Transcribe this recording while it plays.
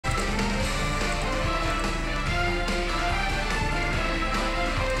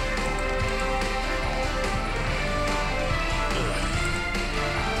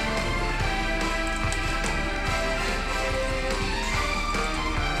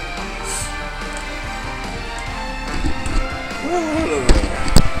Oh,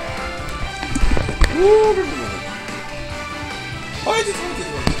 I just want this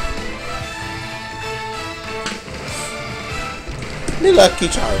one. Me Lucky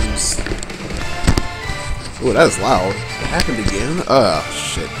Charms. Oh, that is loud. It happened again? Oh,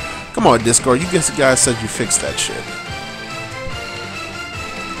 shit. Come on, Discord. You guys said you fixed that shit.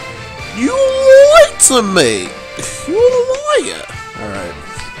 You lied to me! You liar! Alright.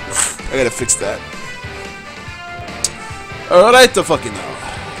 I gotta fix that. Alright, the fucking now.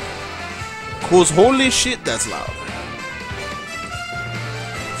 Cause holy shit, that's loud.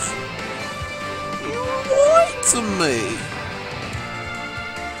 You lied to me!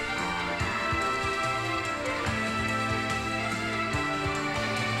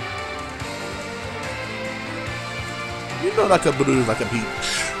 You know like a blue, like a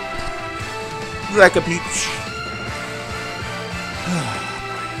peach. Like a peach.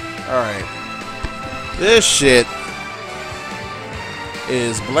 Alright. This shit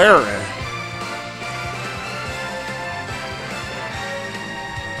is blaring.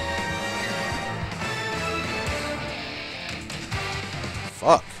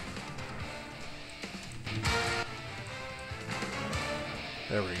 Fuck.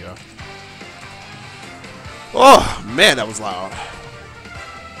 There we go. Oh, man, that was loud.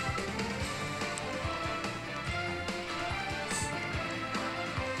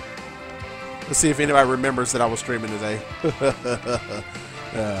 Let's see if anybody remembers that I was streaming today.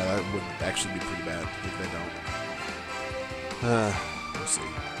 That would actually be pretty bad if they don't. We'll see.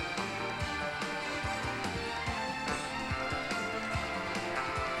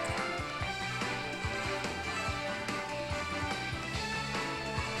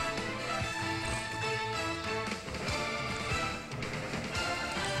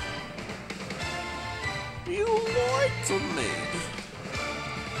 You lied to me.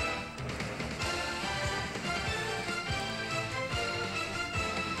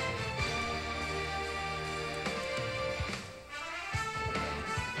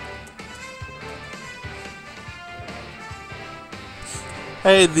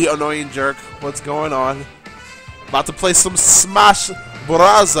 Hey, the annoying jerk. What's going on? About to play some Smash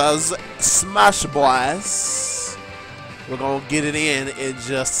Bros. Smash Boys. We're gonna get it in just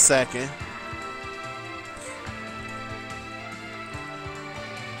a second.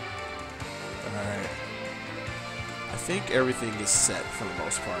 Alright. I think everything is set for the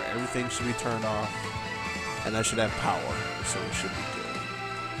most part. Everything should be turned off. And I should have power, so it should be good.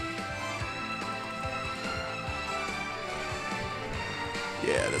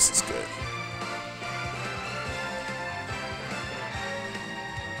 Yeah, this is good.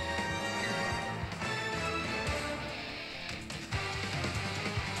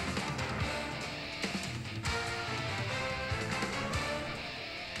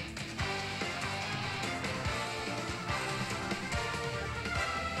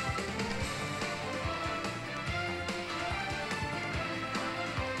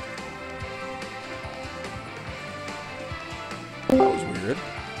 That was weird.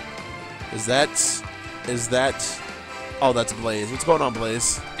 Is that... Oh, that's Blaze. What's going on,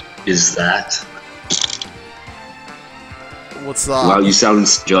 Blaze? Is that? What's up? Wow, you sound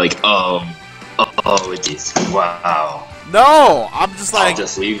like, oh, it is. Wow. No! I'm just like... I'll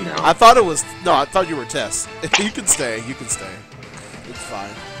just leave now. I thought it was... No, I thought you were Tess. You can stay. You can stay. It's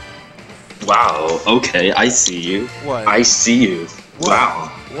fine. Wow, okay, I see you. What? I see you. What?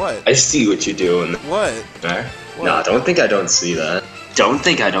 Wow. What? I see what you're doing. What? There? What? No, don't think I don't see that. Don't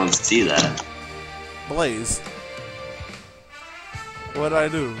think I don't see that. Blaze. What'd I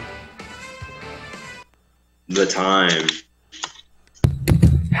do? The time.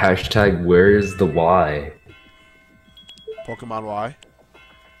 Hashtag where is the Y? Pokemon Y?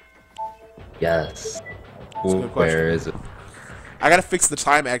 Yes. That's a good question. Where is it? I gotta fix the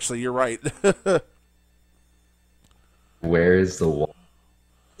time, actually. You're right. Where is the Y?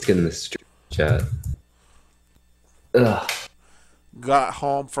 Let's get in the stream chat. Ugh. Got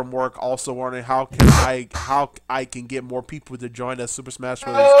home from work, also wondering how I can get more people to join us Super Smash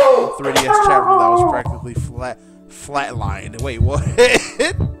Bros. 3DS chat room that was practically flatlined. Wait, what?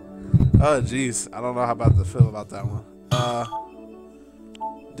 Oh jeez, I don't know how about to feel about that one.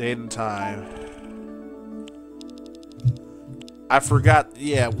 Date and time. I forgot.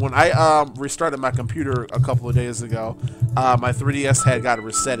 Yeah, when I restarted my computer a couple of days ago, my 3DS had got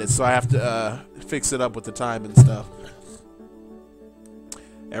resetted, so I have to fix it up with the time and stuff.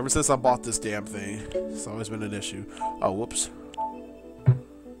 Ever since I bought this damn thing, it's always been an issue. Oh, whoops.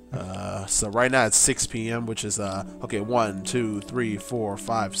 So right now it's 6 p.m., which is okay. 1, 2, 3, 4,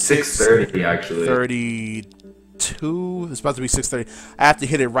 5, 6. 6:30 actually. 32. It's about to be 6:30. I have to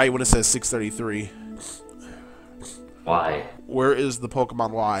hit it right when it says 6:33. Y. Where is the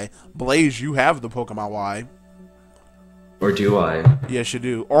Pokemon Y? Blaze, you have the Pokemon Y. Or do I? Yes, you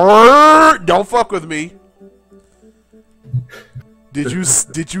do. Or don't fuck with me. Did you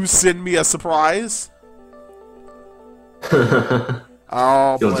send me a surprise?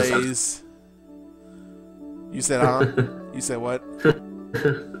 Oh, Blaze. You said, huh? You said what?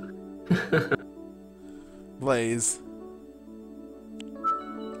 Blaze.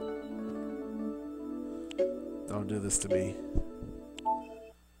 Don't do this to me.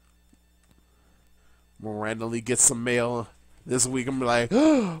 We'll randomly get some mail this week. I'm like,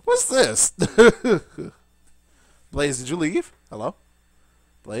 oh, what's this? Blaze, did you leave? Hello?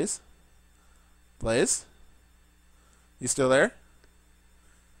 Blaze? Blaze? You still there?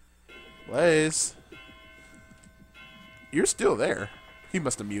 Blaze? You're still there. He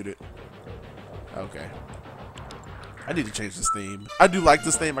must have muted. Okay. I need to change this theme. I do like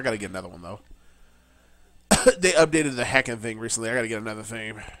this theme. I gotta get another one, though. They updated the hacking thing recently. I gotta get another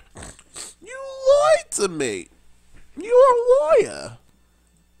theme. You lied to me. You're a liar.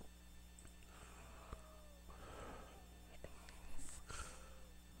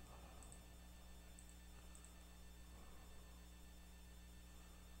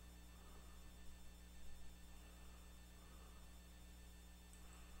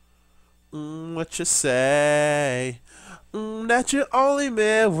 What you say? That you only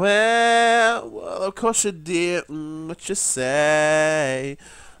meant well. Well, of course you did. What you say?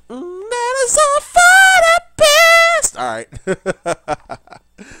 That is all for the best. All right.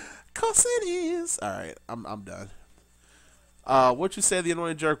 Cause it is. All right. I'm done. What you say, the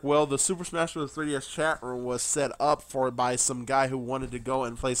annoying jerk? Well, the Super Smash Bros. 3DS chat room was set up by some guy who wanted to go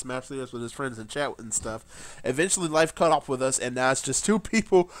and play Smash 3DS with his friends and chat and stuff. Eventually, life cut off with us, and now it's just 2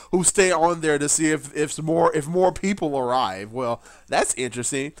 people who stay on there to see if more people arrive. Well, that's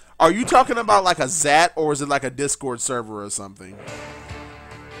interesting. Are you talking about like a Zat, or is it like a Discord server or something?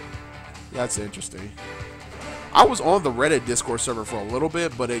 That's interesting. I was on the Reddit Discord server for a little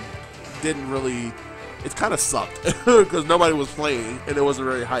bit, but it didn't really. It kind of sucked because nobody was playing and it wasn't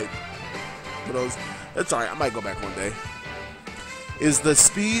very hype. But it's alright. I might go back one day. Is the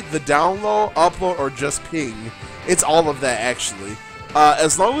speed the download, upload, or just ping? It's all of that actually.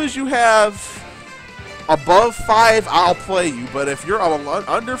 As long as you have above 5, I'll play you. But if you're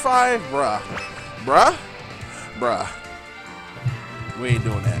under 5, bruh, we ain't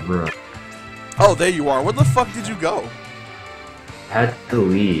doing that. Bruh. Oh, there you are. Where the fuck did you go? I had to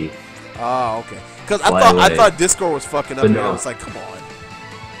leave. Oh, okay. Because I thought Discord was fucking up. No. I was like, come on.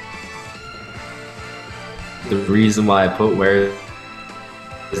 The reason why I put where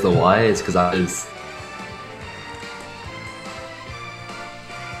is the Y is because I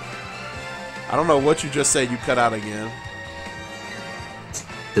don't know what you just said. You cut out again.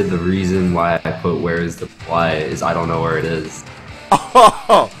 The reason why I put where is the Y is I don't know where it is.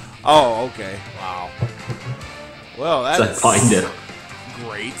 Oh, okay. Wow. Well, that's so I find it.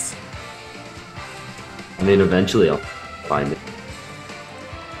 Great. I mean, eventually I'll find it.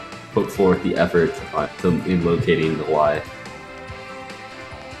 Put forth the effort in locating the Y.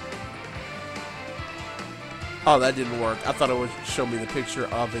 Oh, that didn't work. I thought it would show me the picture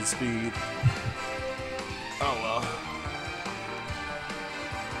of its speed. Oh, well.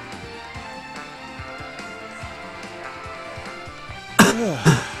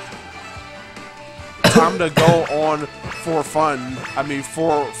 Time to go on for fun. I mean,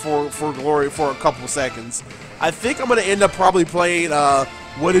 for glory for a couple seconds. I think I'm gonna end up probably playing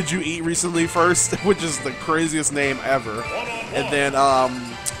What Did You Eat Recently first, which is the craziest name ever, and then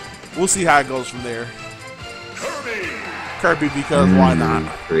we'll see how it goes from there. Kirby, because why not?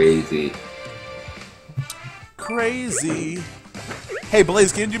 Crazy. Hey,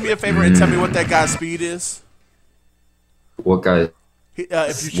 Blaze, can you do me a favor and tell me what that guy's speed is? What guy?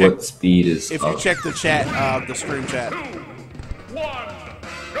 If you check, what speed is? If you check the chat, the stream chat.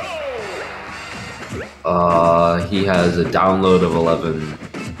 He has a download of 11,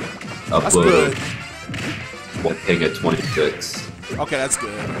 upload of one ping at 26. Okay, that's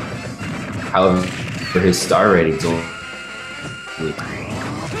good. However, for his star ratings only.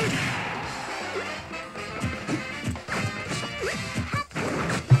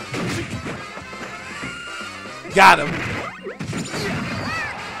 Got him.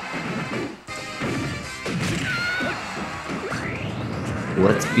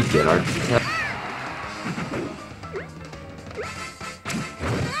 Let's begin our test.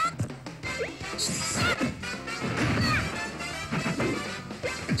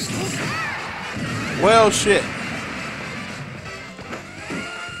 Well, shit.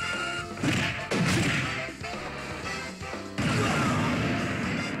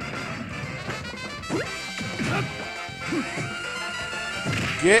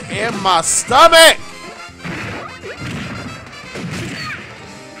 Get in my stomach!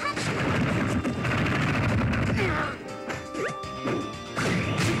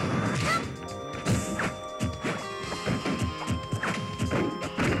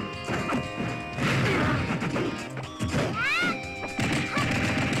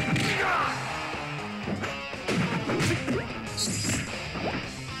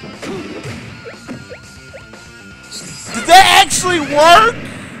 Did that actually work?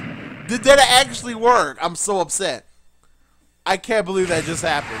 Did that actually work? I'm so upset. I can't believe that just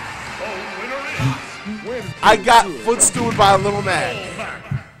happened. I got footstooled by a little Mac.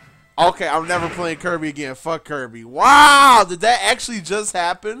 Okay, I'm never playing Kirby again. Fuck Kirby. Wow, did that actually just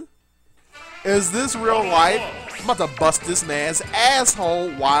happen? Is this real life? I'm about to bust this man's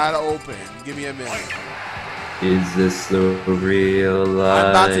asshole wide open. Give me a minute. Is this the real life?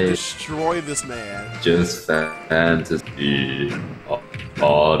 I'm about to destroy this man. Just fantasy.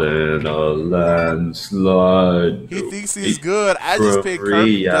 Caught in a landslide. He thinks he's good. I just picked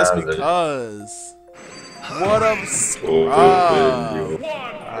Kirby just because. What up?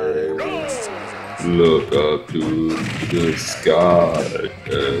 Look up to the sky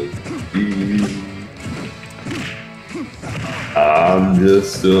and see. I'm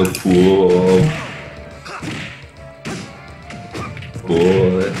just a fool.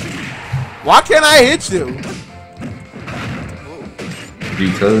 Boy. Why can't I hit you?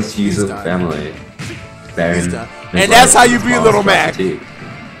 Because he's a family. He's done. And that's how you be Little Mac.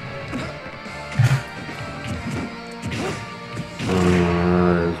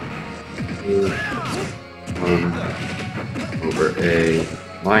 Over a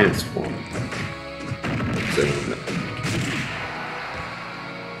minus 1.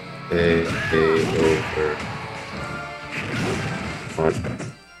 A over 1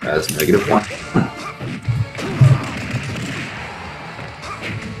 as -1.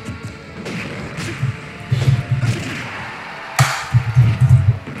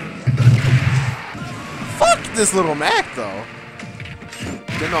 Fuck this Little Mac though.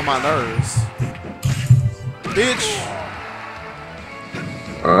 Getting on my nerves. Bitch.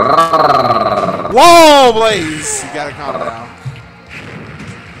 Whoa, Blaze! You gotta calm down.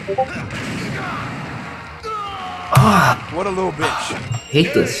 What a little bitch. I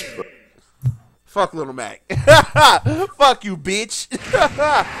hate this. Fuck Little Mac. Fuck you, bitch.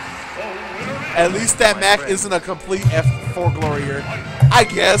 At least that Mac isn't a complete F4 glorier. I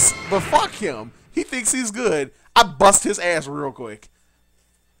guess, but fuck him. He thinks he's good. I bust his ass real quick.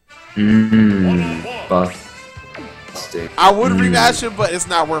 Busted. I would rematch him, but it's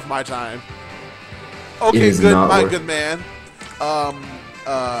not worth my time. Okay, good, my good man.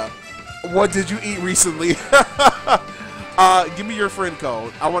 What did you eat recently? Give me your friend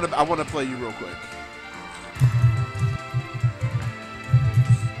code. I wanna play you real quick.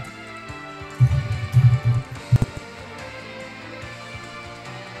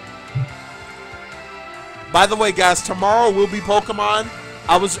 By the way, guys, tomorrow will be Pokemon.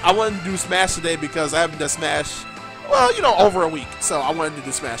 I wanted to do Smash today because I haven't done Smash, well, you know, over a week. So I wanted to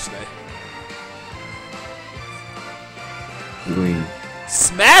do Smash today.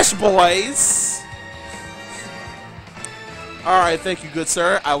 Smash Boys! Alright, thank you, good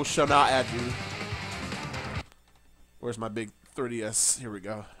sir. I will shall now add you. Where's my big 3DS? Here we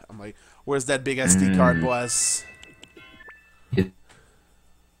go. I'm like, where's that big SD card, boys?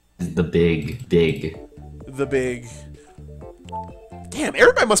 The big. The big. Damn,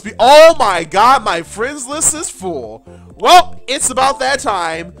 everybody must be. Oh my god, my friends list is full. Well, it's about that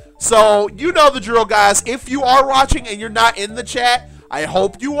time. So, you know the drill, guys. If you are watching and you're not in the chat, I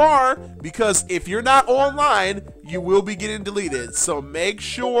hope you are, because if you're not online, you will be getting deleted. So make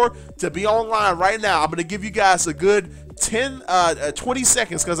sure to be online right now. I'm going to give you guys a good 20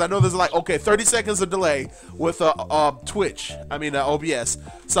 seconds, because I know there's like, okay, 30 seconds of delay with Twitch. I mean, OBS.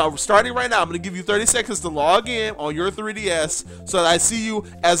 So starting right now, I'm going to give you 30 seconds to log in on your 3DS so that I see you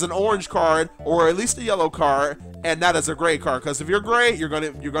as an orange card or at least a yellow card and not as a gray card, because if you're gray, you're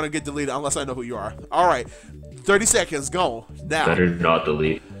gonna get deleted unless I know who you are. All right. 30 seconds, go. Now. Better not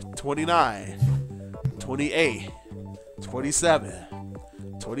delete. 29, 28, 27,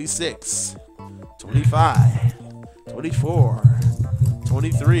 26, 25, 24,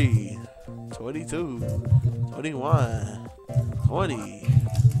 23, 22, 21, 20,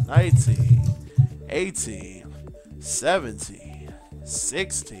 19, 18, 17,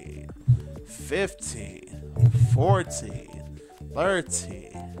 16, 15, 14,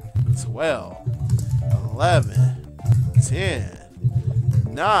 13, 12, 11, 10,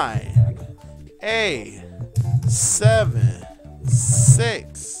 9, 8, 7,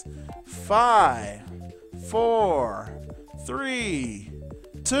 6, 5, 4, 3,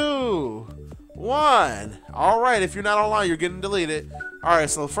 2, 1. Alright, if you're not online, you're getting deleted. Alright,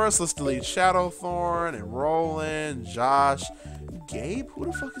 so first let's delete Shadowthorn and Roland, Josh, Gabe? Who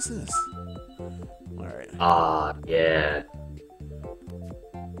the fuck is this? Alright. Ah, yeah.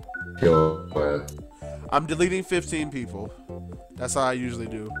 Sure. I'm deleting 15 people. That's how I usually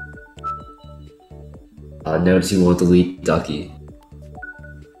do. Notice you won't delete Ducky.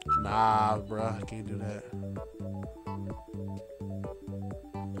 Nah, bruh, I can't do that.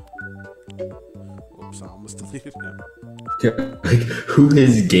 Oops, I almost deleted him. Like, who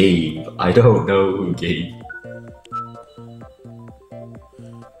is Gabe? I don't know who Gabe.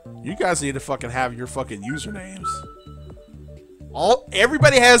 You guys need to fucking have your fucking usernames.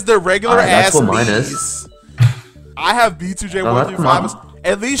 Everybody has their regular ass that's what mine B's. is. I have B2J135. mine.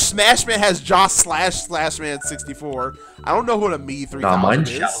 At least Smashman has Josh //Man64. I don't know who the Me 3000 Nah,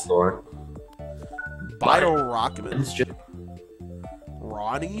 mine's is. Shadowthorn. Bido Rockman. It's just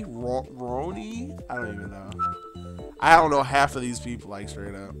Ronnie? Roni? I don't even know. I don't know half of these people, like,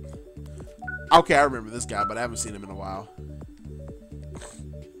 straight up. Okay, I remember this guy, but I haven't seen him in a while.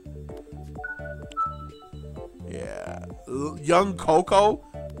 Yeah. Young Coco?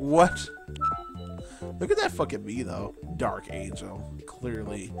 What? Look at that fucking me, though. Dark Angel.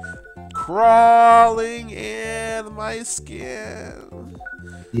 Clearly. Crawling in my skin.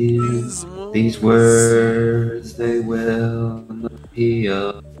 these words, they will not be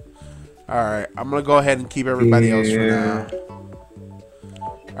up. Alright, I'm gonna go ahead and keep everybody else for now.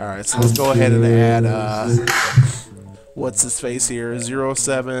 Alright, so let's go ahead and add, what's his face here?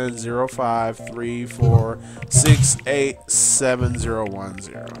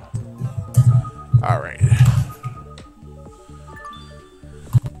 070534687010. Alright.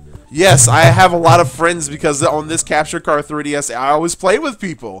 Yes, I have a lot of friends because on this Capture Card 3DS, I always play with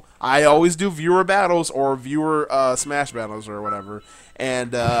people. I always do viewer battles or viewer Smash battles or whatever.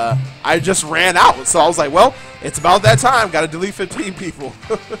 And I just ran out, so I was like, well, it's about that time. Got to delete 15 people.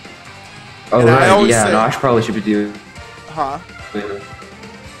 Oh, right, yeah, no, I probably should be doing... Huh?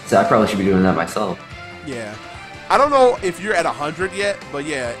 So I probably should be doing that myself. Yeah. I don't know if you're at 100 yet, but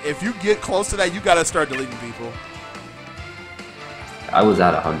yeah, if you get close to that, you got to start deleting people. I was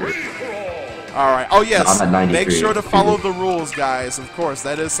at 100. Alright. Oh, yes. No, I'm at 93. Make sure to follow the rules, guys. Of course,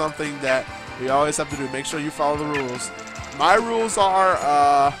 that is something that we always have to do. Make sure you follow the rules. My rules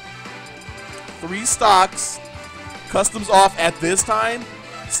are 3 stocks, customs off at this time.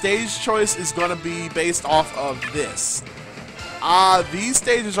 Stage choice is going to be based off of this. These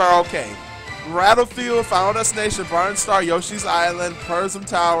stages are okay. Rattlefield, Final Destination, Barn Star, Yoshi's Island, Prism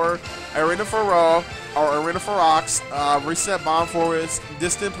Tower, Arena for Raw, or Arena for Rocks, Reset Bomb Forest,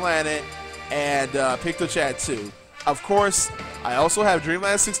 Distant Planet, and Picto Chat 2. Of course, I also have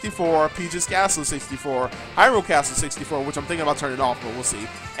Dreamland 64, Peach's Castle 64, Hyrule Castle 64, which I'm thinking about turning off, but we'll see,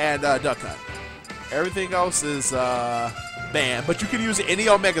 and Duck Hunt. Everything else is banned, but you can use any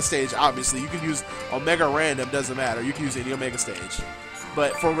Omega stage, obviously. You can use Omega Random, doesn't matter. You can use any Omega stage.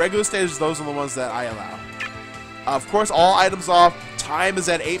 But for regular stages, those are the ones that I allow. Of course, all items off. Time is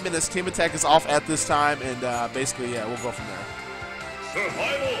at 8 minutes. Team Attack is off at this time, and basically, yeah, we'll go from there.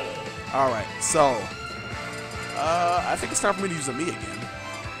 Survival! Alright, so... I think it's time for me to use a me again.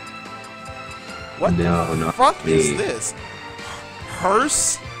 What the fuck is this?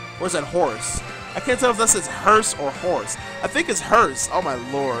 Hearse? Or is that horse? I can't tell if that says hearse or horse. I think it's hearse. Oh my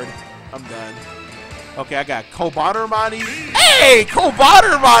lord. I'm done. Okay, I got Kobatermani. Hey,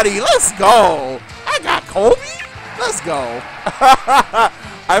 Kobatermani! Let's go! I got Kobe? Let's go.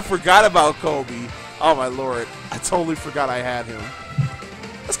 I forgot about Kobe. Oh my lord. I totally forgot I had him.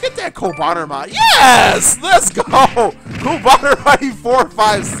 Let's get that Kobatermani. Yes! Let's go! Kobatermani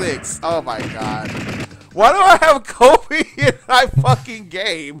 456. Oh my god. Why do I have Kobe in my fucking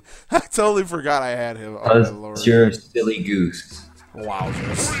game? I totally forgot I had him. Oh my lord. You're a silly goose.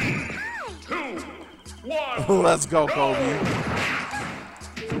 Wowzers. 3, 2, 1. Let's go, Kobe.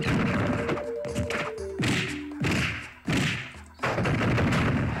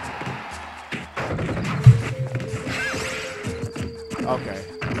 Okay.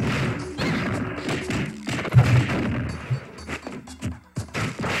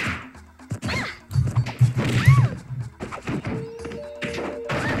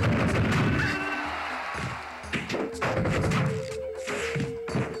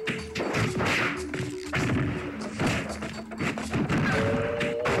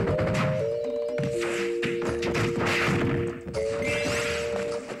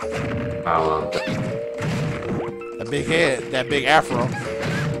 That big head, that big afro.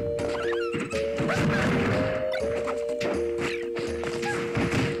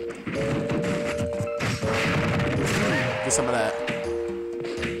 get some of that.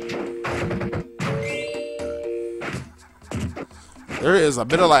 There is a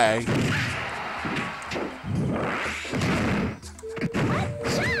bit of lag.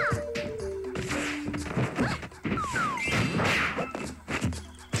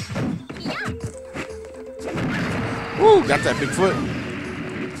 Woo, got that big foot.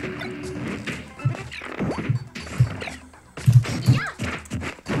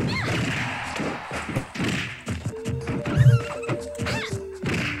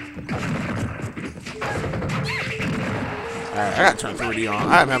 Alright, I gotta turn 3D on.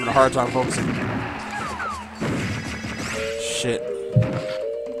 I'm having a hard time focusing. Shit.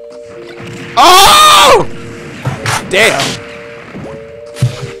 Oh! Damn.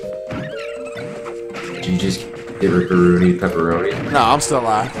 Did you just get ripperoni pepperoni? No, I'm still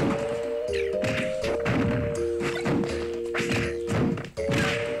alive.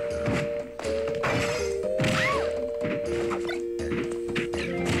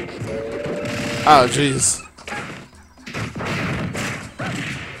 Oh, jeez.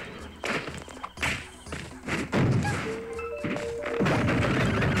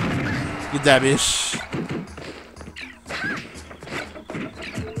 Get that bitch.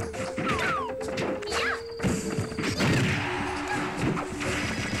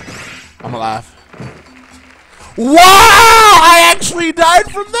 I'm alive. Wow! I actually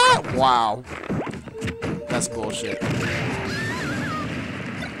died from that? Wow. That's bullshit.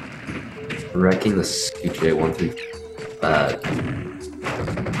 Wrecking the CJ 1-3.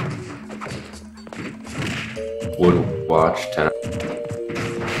 Would watch 10.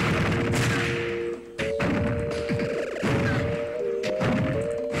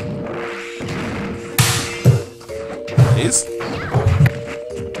 Please?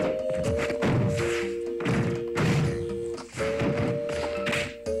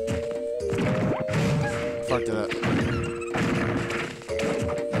 Fucked it up.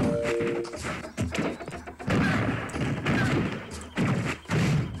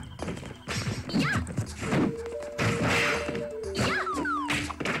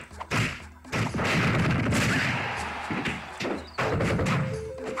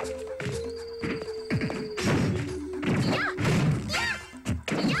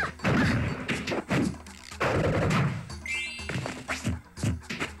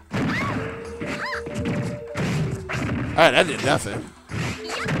 Alright, that did nothing.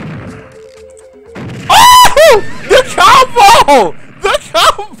 Oh! The combo! The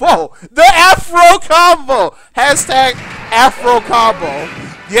combo! The Afro combo! Hashtag Afro combo.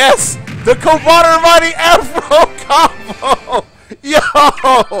 Yes! The Kobato Mighty Afro combo! Yo!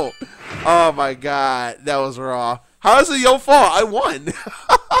 Oh my god, that was raw. How is it your fault? I won.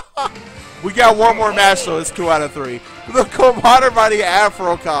 We got one more match, so it's 2 out of 3. The Kobato Mighty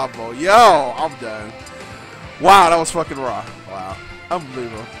Afro combo. Yo, I'm done. Wow, that was fucking raw. Wow.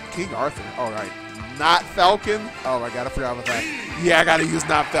 Unbelievable. King Arthur. Alright. Not Falcon. Oh my god, I forgot about that. Yeah, I gotta use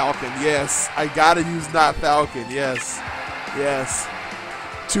Not Falcon. Yes. I gotta use Not Falcon. Yes. Yes.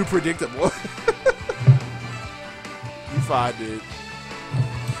 Too predictable. You fine, dude.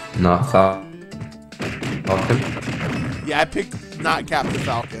 Not Falcon? Yeah, I picked not Captain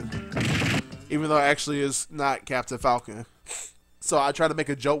Falcon. Even though it actually is not Captain Falcon. So I tried to make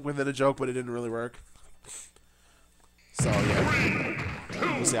a joke within a joke, but it didn't really work. So yeah,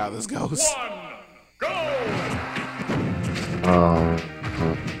 we'll see how this goes.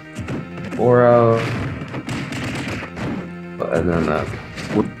 Oro, and then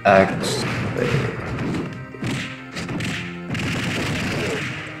X.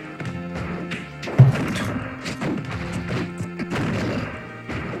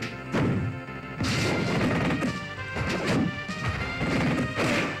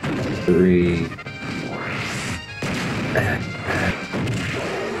 Three.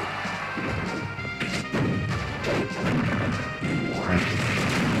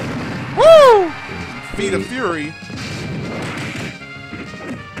 Woo! Feet of Fury.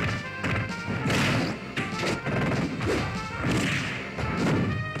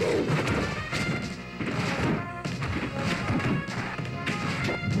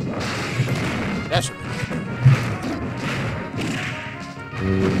 That should be good.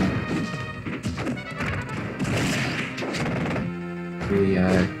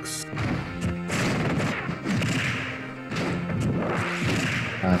 3x.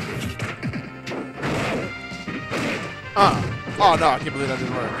 Oh no, I can't believe that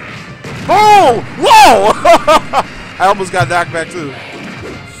didn't work. Oh! Whoa! I almost got knocked back too.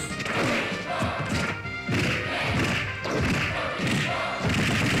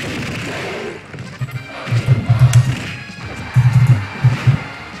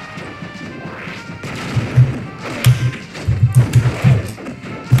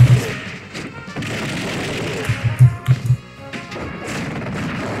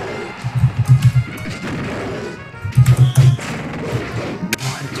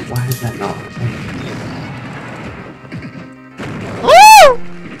 Why is that not? Woo!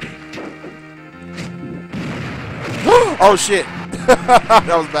 Oh shit! That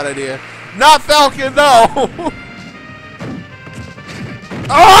was a bad idea. Not Falcon, no!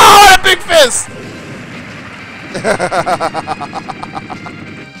 Oh, that big fist!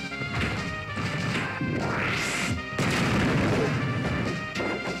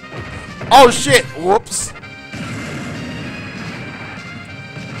 Oh shit! Whoops!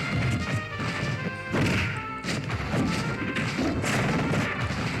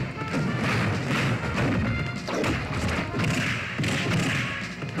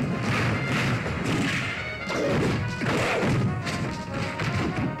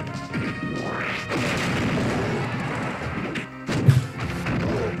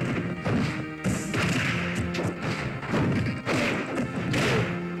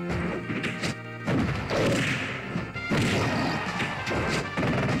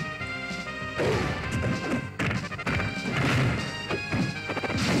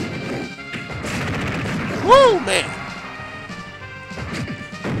 Woo, man!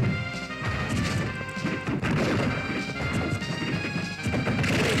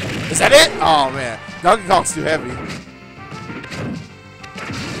 Is that it? Oh man, Donkey Kong's too heavy.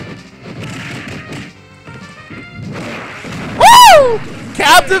 Woo!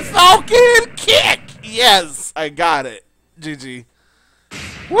 Captain Falcon kick! Yes, I got it. GG.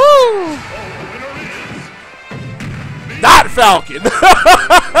 Woo! Not Falcon.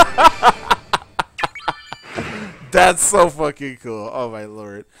 That's so fucking cool. Oh my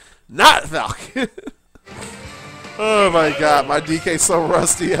lord. Not Falcon. Oh my god, my DK's so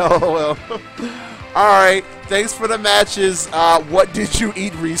rusty. LOL. Alright, thanks for the matches. What did you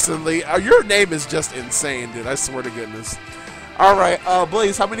eat recently? Your name is just insane, dude. I swear to goodness. Alright,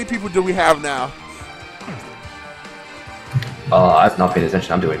 Blaze, how many people do we have now? I've not paid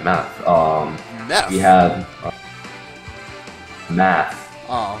attention. I'm doing math. Math? We have math.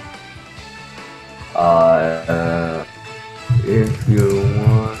 Oh. If you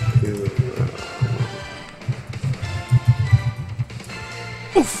want to.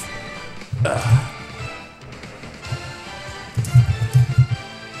 Oof.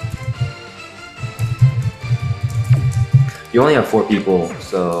 You only have 4 people,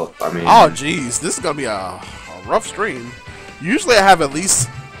 so I mean. Oh, jeez, this is gonna be a rough stream. Usually I have at least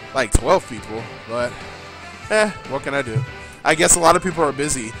like 12 people, but what can I do? I guess a lot of people are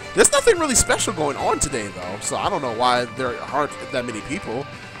busy. There's nothing really special going on today, though, so I don't know why there aren't that many people.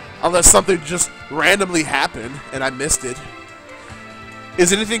 Unless something just randomly happened and I missed it.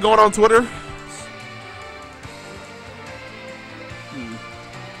 Is anything going on Twitter?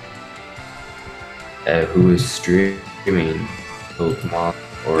 Who is streaming Pokemon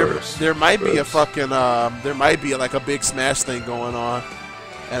or there might be a fucking there might be like a big Smash thing going on,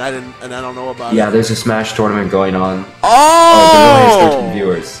 and I don't know about it. Yeah, there's a Smash tournament going on. Oh, but it only has 13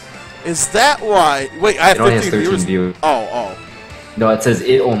 viewers. Is that why? Wait, I have 15 viewers. Oh. No, it says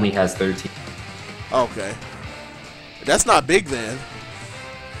it only has 13. Okay. That's not big then.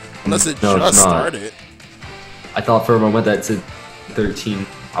 Unless it no, just started. I thought for a moment that said 13.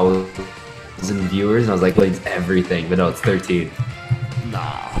 I was in viewers and I was like, wait, it's everything. But no, it's 13.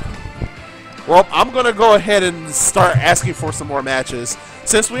 Nah. Well, I'm going to go ahead and start asking for some more matches.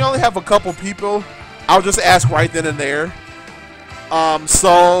 Since we only have a couple people, I'll just ask right then and there.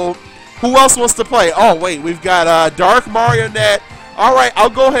 So, who else wants to play? Oh, wait, we've got Dark Marionette. Alright, I'll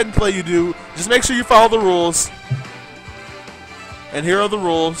go ahead and play you, dude. Just make sure you follow the rules. And here are the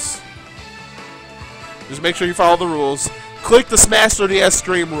rules. Just make sure you follow the rules. Click the Smash 3DS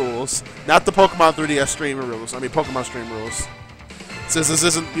stream rules, not the Pokemon 3DS stream rules. I mean, Pokemon stream rules. Since this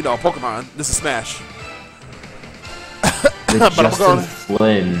isn't, you know, Pokemon, this is Smash. But Justin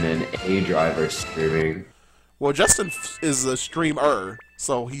Flynn and A-Driver streaming. Well, Justin is a streamer,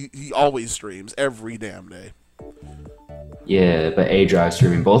 so he always streams every damn day. Yeah, but A-Drive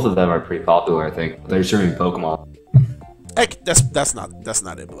streaming, both of them are pretty popular, I think. They're streaming Pokemon. Heck, that's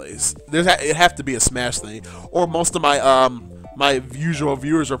not it, Blaze. It have to be a Smash thing, or most of my my usual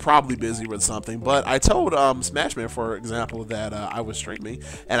viewers are probably busy with something. But I told Smashman, for example, that I was streaming,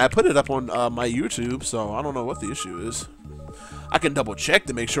 and I put it up on my YouTube. So I don't know what the issue is. I can double check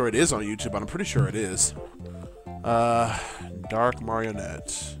to make sure it is on YouTube, but I'm pretty sure it is. Dark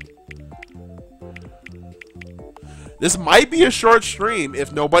Marionette. This might be a short stream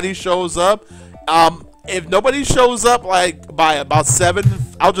if nobody shows up. If nobody shows up like by about 7,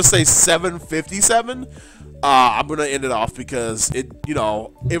 I'll just say 7:57. I'm gonna end it off because you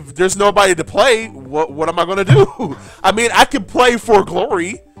know, if there's nobody to play, what am I gonna do? I mean, I can play for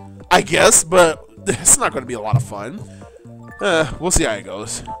glory, I guess, but it's not gonna be a lot of fun. We'll see how it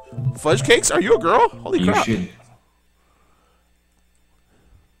goes. Fudge Cakes, are you a girl? Holy You crap. should.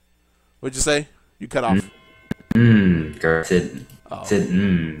 What'd you say? You cut off. Girl. Said,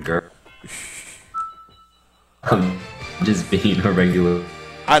 girl. I'm just being a regular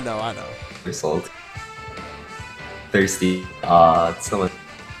I know. result. Thirsty. Someone.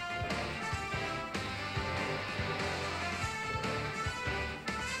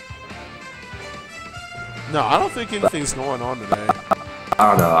 No, I don't think anything's going on today. I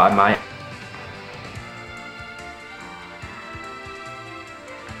don't know. I might.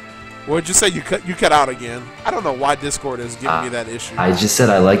 What'd you say? You cut out again. I don't know why Discord is giving me that issue. I just said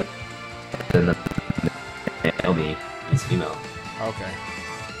I like. And tell me he's female. Okay.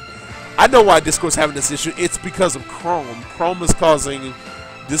 I know why Discord's having this issue. It's because of Chrome. Chrome is causing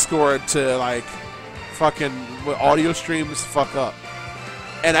Discord to like fucking audio streams fuck up.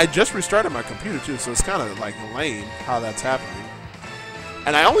 And I just restarted my computer too, so it's kind of like lame how that's happening.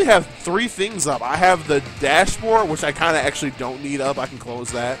 And I only have 3 things up. I have the dashboard, which I kind of actually don't need up. I can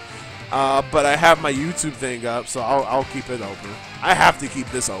close that. But I have my YouTube thing up, so I'll keep it open. I have to keep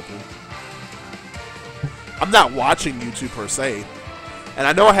this open. I'm not watching YouTube per se. And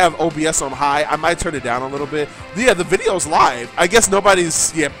I know I have OBS on high. I might turn it down a little bit. Yeah, the video's live. I guess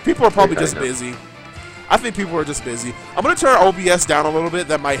nobody's... Yeah, people are probably just busy. I think people are just busy. I'm going to turn OBS down a little bit.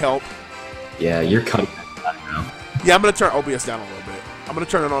 That might help. Yeah, you're cutting that now. Yeah, I'm going to turn OBS down a little bit. I'm going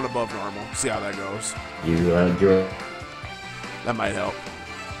to turn it on above normal. See how that goes. You're That might help.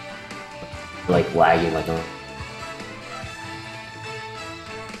 like lagging like a...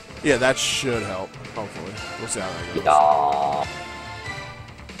 Yeah, that should help. Hopefully. We'll see how that goes. Aww.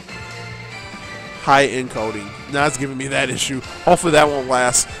 High encoding. Now it's giving me that issue. Hopefully that won't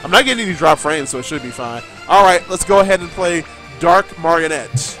last. I'm not getting any drop frames, so it should be fine. Alright, let's go ahead and play Dark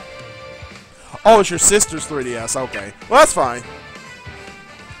Marionette. Oh, it's your sister's 3DS. Okay. Well, that's fine.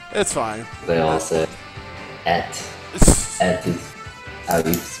 It's fine. They all say et is how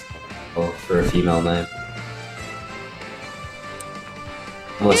you spell for a female name.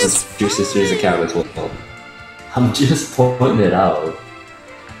 Unless it's your sister's account as well. I'm just pointing it out.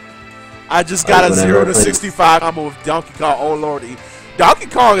 I just got a 0 to 65 combo with Donkey Kong. Oh lordy. Donkey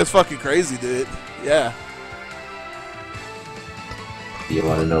Kong is fucking crazy, dude. Yeah. Do you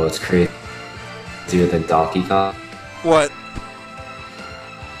want to know what's crazier than Donkey Kong? What?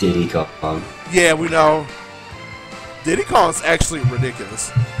 Diddy Kong. Yeah, we know. Diddy Kong's actually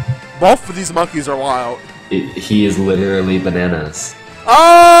ridiculous. Both of these monkeys are wild. He is literally bananas.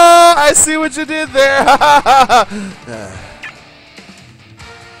 Oh, I see what you did there.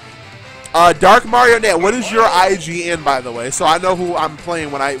 Dark Marionette, what is your IGN, by the way? So I know who I'm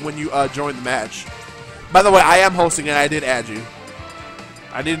playing when you join the match. By the way, I am hosting and I did add you.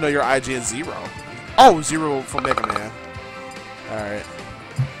 I didn't know your IGN 0. Oh, 0 for Mega Man. Alright.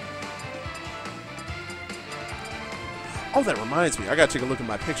 Oh, that reminds me. I gotta take a look at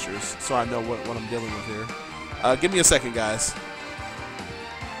my pictures so I know what I'm dealing with here. Give me a second, guys.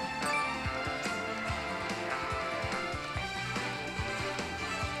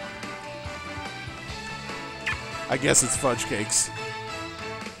 I guess it's Fudge Cakes.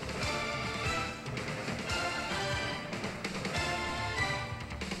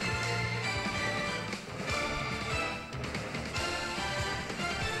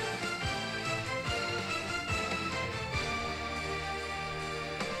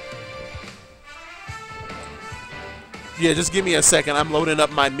 Yeah, just give me a second. I'm loading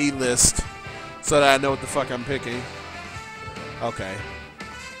up my me list so that I know what the fuck I'm picking. Okay.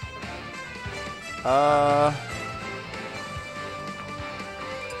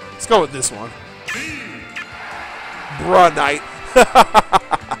 Let's go with this one. Bruh Knight.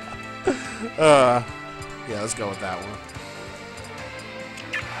 Yeah, let's go with that one.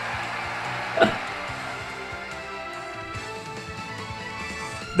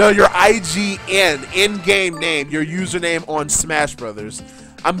 No, your IGN, in-game name, your username on Smash Brothers.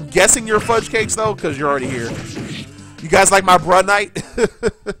 I'm guessing you're Fudge Cakes though, because you're already here. You guys like my Bruh Knight?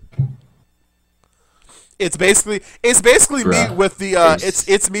 It's basically me with the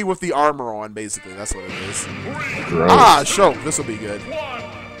it's me with the armor on, basically. That's what it is. Gross. Ah, show. This will be good.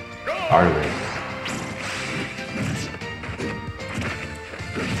 Armor.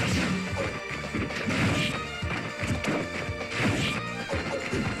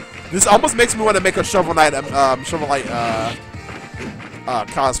 This almost makes me want to make a Shovel Knight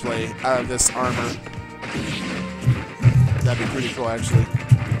cosplay out of this armor. That'd be pretty cool, actually.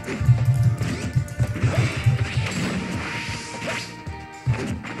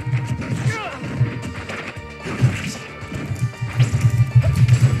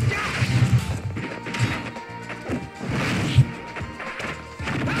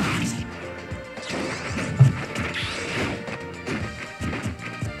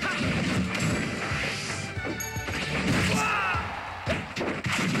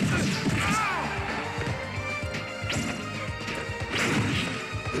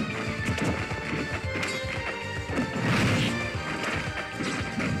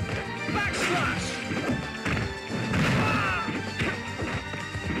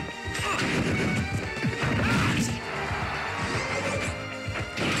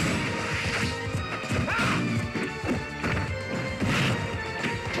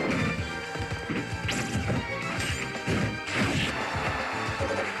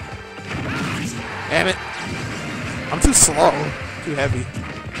 Damn it. I'm too slow. Too heavy.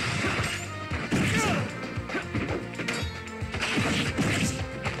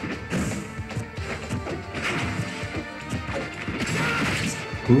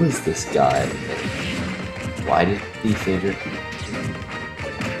 Who is this guy? Why did he favorite?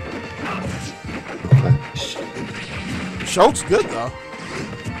 Shulk's good though.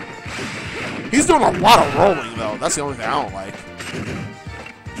 He's doing a lot of rolling though. That's the only thing I don't like.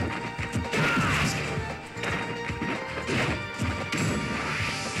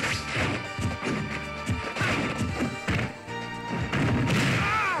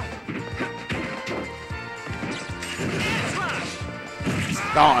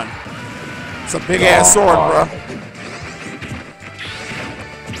 Gone. It's a big ass sword, bro.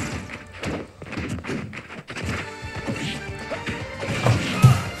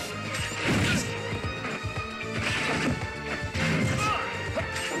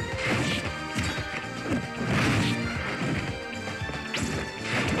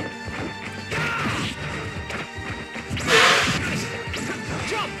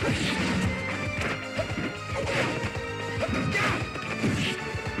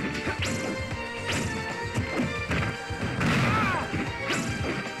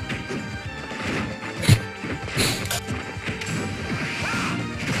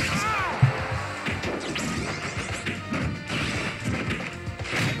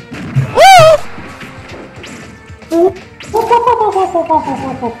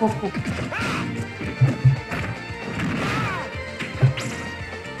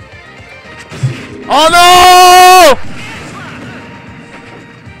 Oh no!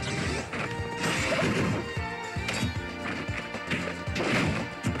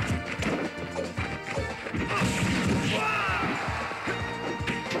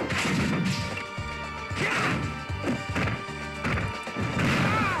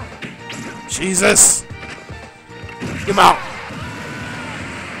 Jesus! Get him out!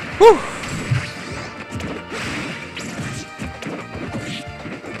 Whew!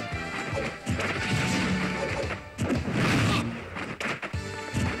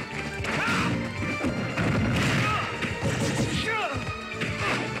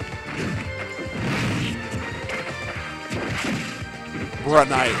 We're at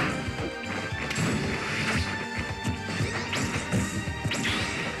night.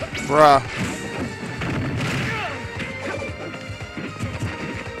 Bruh.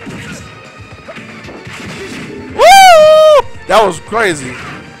 Woo! That was crazy.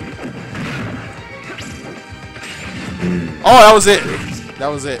 Oh, that was it. That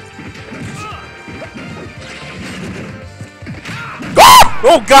was it. Ah!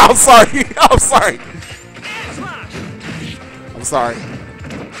 Oh God, I'm sorry. I'm sorry. I'm sorry.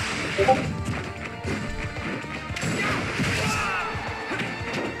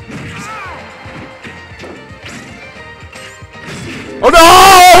 Oh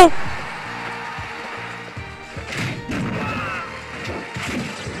no!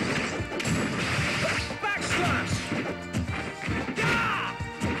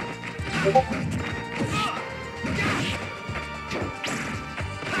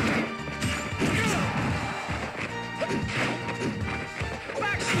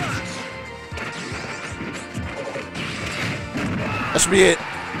 That should be it.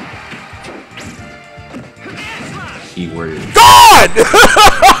 Keyword. God!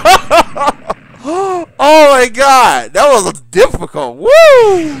 Oh my God, that was difficult. Woo!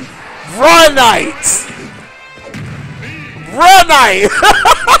 Run night. Run night.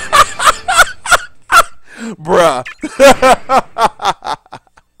 Bruh.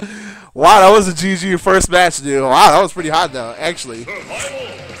 Wow, that was a GG first match, dude. Wow, that was pretty hot though, actually.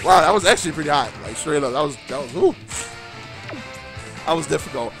 Wow, that was actually pretty hot. Like straight up, that was ooh. That was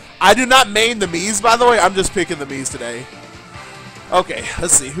difficult. I do not main the Mii's, by the way. I'm just picking the Mii's today. Okay,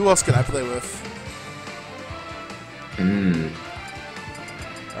 let's see. Who else can I play with?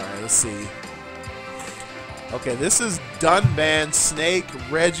 Alright, let's see. Okay, this is Dunban, Snake,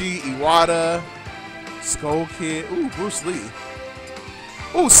 Reggie, Iwata, Skull Kid. Ooh, Bruce Lee.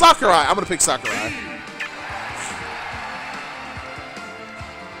 Ooh, Sakurai. I'm gonna pick Sakurai.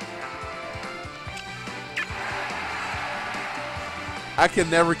 I can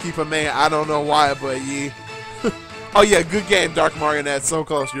never keep a main. I don't know why, but yeah. Oh yeah, good game, Dark Marionette. So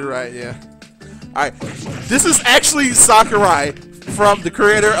close. You're right. Yeah. All right. This is actually Sakurai from the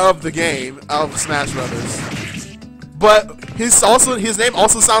creator of the game of Smash Brothers. But his name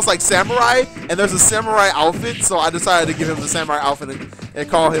also sounds like Samurai, and there's a Samurai outfit, so I decided to give him the Samurai outfit and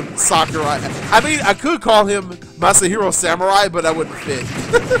call him Sakurai. I mean, I could call him Masahiro Samurai, but that wouldn't fit.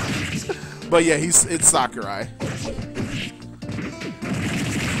 But yeah, it's Sakurai.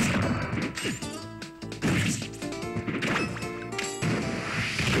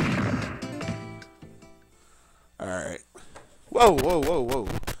 Whoa, whoa, whoa, whoa.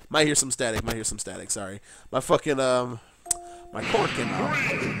 Might hear some static. Might hear some static. Sorry. My fucking my cord came out.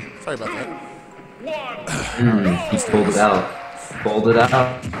 Sorry about that. He's pulled it out. Pulled it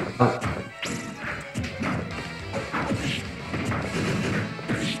out.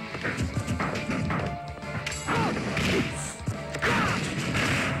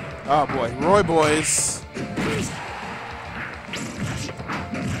 Oh boy, Roy boys.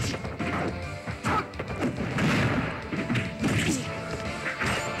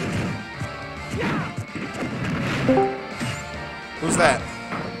 Who's that?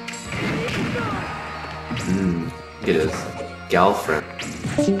 Look at his girlfriend.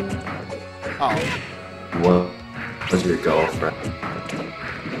 Oh. What was your girlfriend?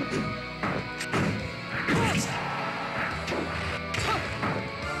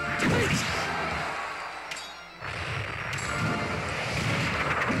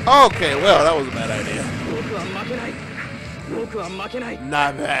 Okay, well, that was a bad idea.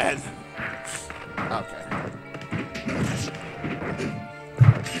 Not bad. Okay.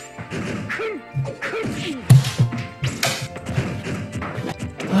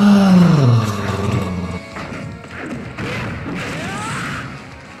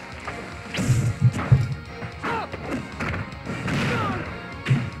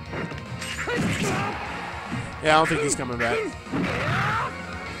 Yeah, I don't think he's coming back.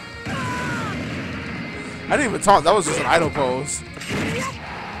 I didn't even talk. That was just an idle pose.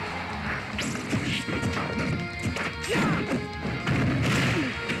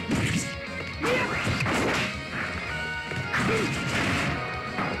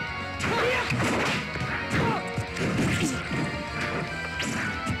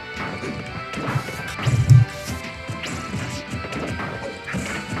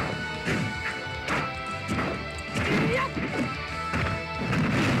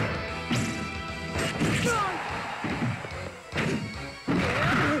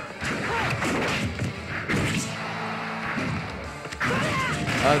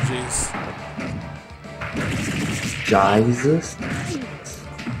 Oh, jeez. Jesus?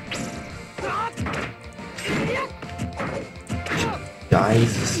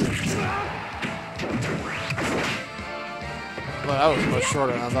 Jesus? Well, that was much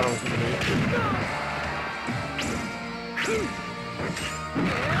shorter than I thought it was going to be.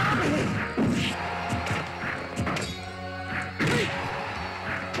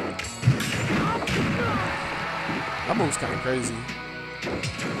 That move's kind of crazy.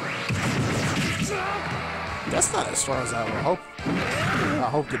 That's not as strong as I would hope. I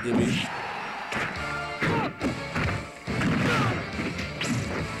hoped it did be.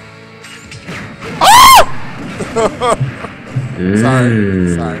 Sorry.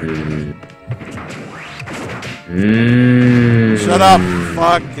 Shut up,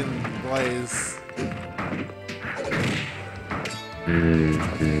 fucking Blaze.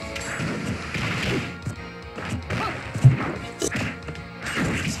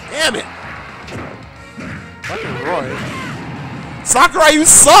 Damn it! Fucking Roy. Sakurai, you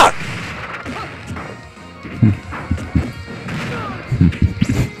suck!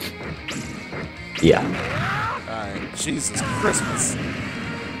 Yeah. Alright, Jesus Christmas.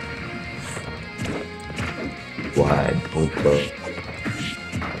 Wide open.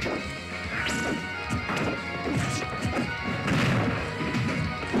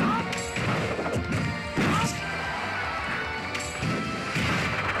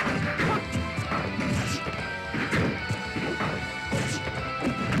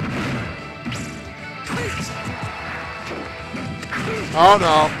 Oh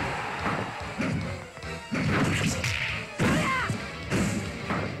no.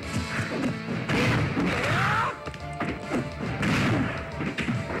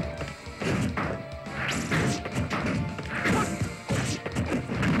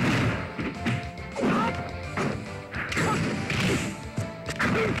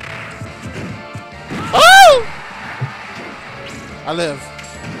 Oh! I live.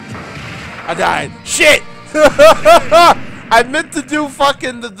 I died. Shit! I meant to do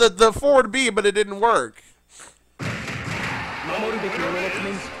fucking the forward B, but it didn't work. Damn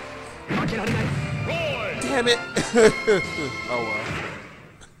it. Oh well.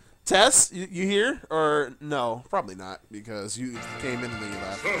 Tess, you here? Or no? Probably not, because you came in and then you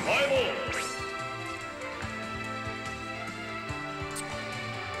left.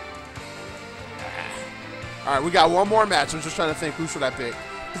 Alright, we got one more match. I'm just trying to think, who should I pick?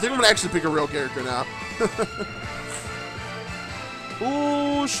 I think I'm going to actually pick a real character now.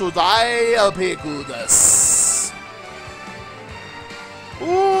 Who should I pick this?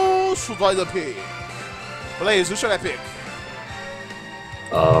 Who should I pick? Blaze, who should I pick?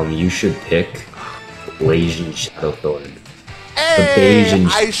 You should pick Blasian Shadowthorn. Bayesian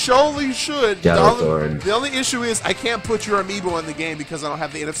I surely should. Skeletor. The only issue is I can't put your amiibo in the game because I don't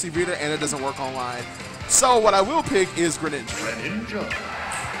have the NFC reader and it doesn't work online. So what I will pick is Greninja.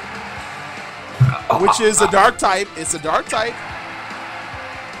 Which is a dark type. It's a dark type.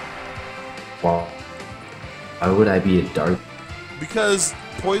 Well, why would I be a dark? Because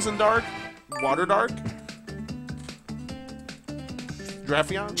Poison Dark, Water Dark,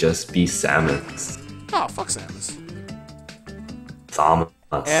 Drapion. Just be Samus. Oh, fuck Samus.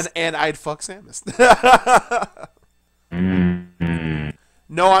 Samus. And I'd fuck Samus. Mm-hmm.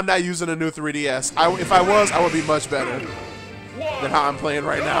 No, I'm not using a new 3DS. If I was, I would be much better than how I'm playing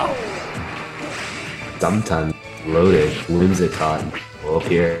right now. Sometimes loaded Whimsicott will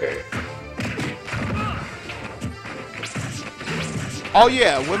appear. Oh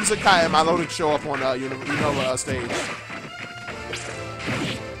yeah, Whimsicott and my loaded show up on Unova stage.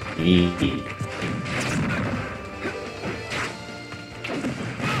 Eee.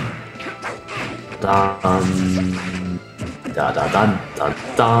 Dun, da da dun dun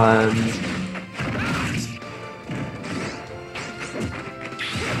dun.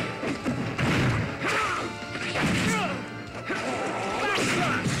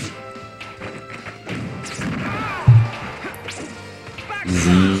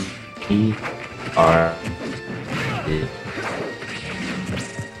 Z-E-R.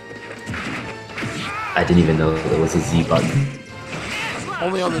 I didn't even know there was a Z button.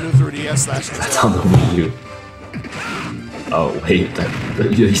 Only on the new 3DS That's on the Wii U. Oh wait,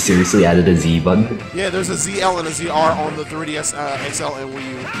 you seriously added a Z button? Yeah, there's a ZL and a ZR on the 3DS XL and Wii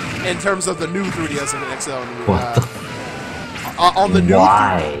U. In terms of the new 3DS and XL and Wii U. What the? On the new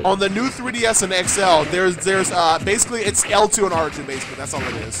Why? on the new 3DS and XL, there's basically it's L2 and R2 basically. That's all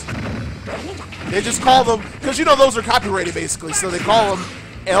it is. They just call them because you know those are copyrighted basically, so they call them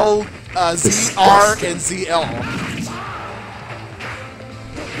ZR and ZL.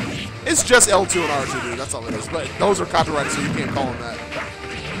 It's just L2 and R2, dude. That's all it is. But those are copyrighted, so you can't call them that.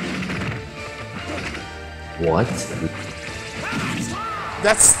 What?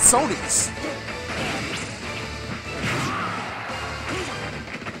 That's Sony's.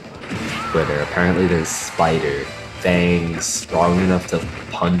 Twitter. Apparently there's Spider. Fangs strong enough to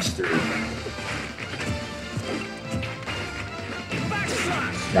punch through.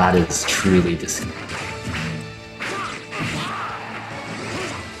 That is truly disgusting.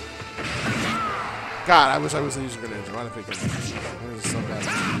 God, I wish I wasn't using Greninja. Why did I pick Greninja? This is so bad.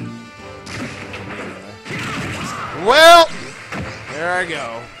 Well, there I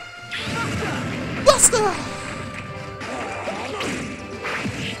go. Buster!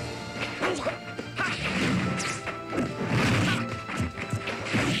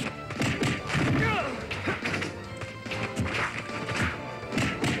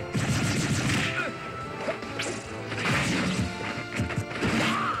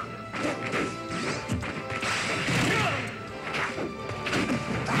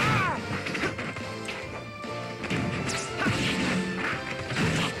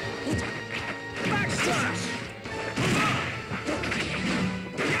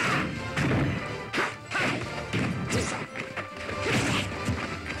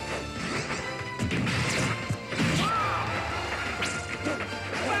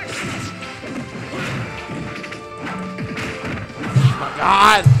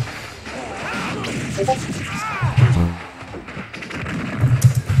 God!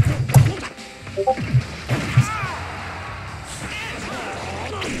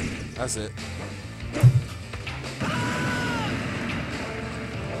 That's it.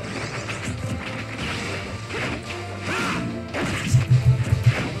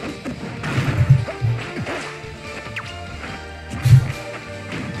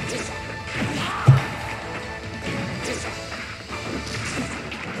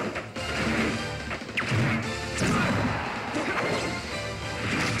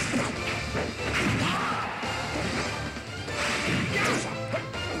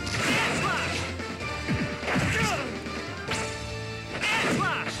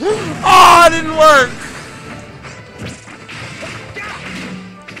 Oh, it didn't work!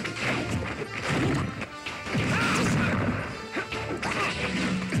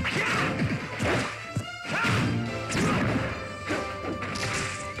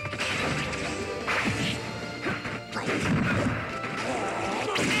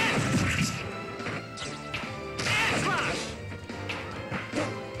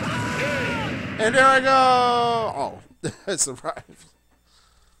 And there I go! Oh, I survived.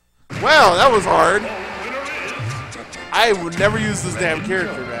 Well, that was hard. I would never use this damn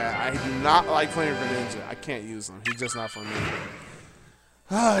character, man. I do not like playing Greninja. I can't use him. He's just not for me.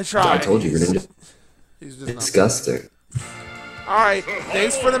 I tried. I told you, Greninja. He's just disgusting. All right,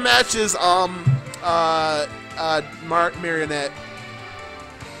 thanks for the matches. Marionette,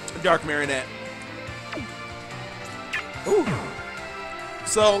 Dark Marionette. Ooh.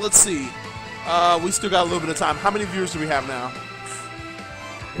 So let's see. We still got a little bit of time. How many viewers do we have now?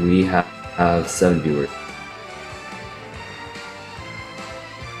 We have 7 viewers.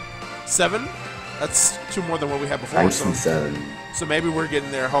 7? That's 2 more than what we had before. Nice and 7. So maybe we're getting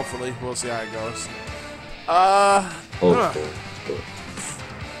there. Hopefully, we'll see how it goes.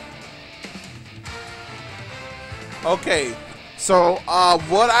 Okay, so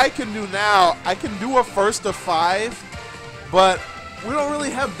what I can do now, I can do a first of 5, but we don't really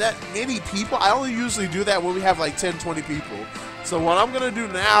have that many people. I only usually do that when we have like 10, 20 people. So what I'm gonna do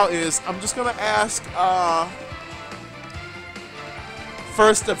now is I'm just gonna ask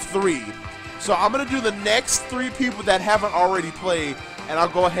first of 3. So I'm gonna do the next 3 people that haven't already played, and I'll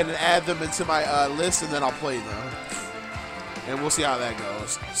go ahead and add them into my list, and then I'll play them. And we'll see how that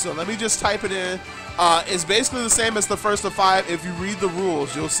goes. So let me just type it in. It's basically the same as the first of 5. If you read the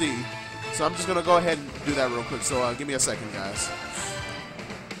rules, you'll see. So I'm just gonna go ahead and do that real quick. So give me a second, guys.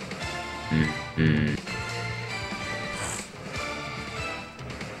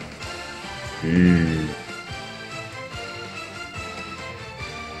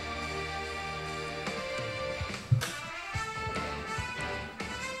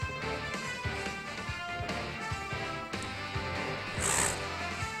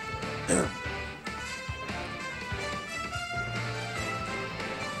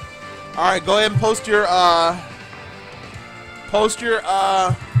 All right, go ahead and post your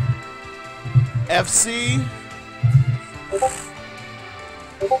FC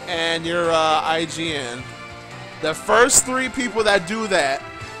and your IGN. The first 3 people that do that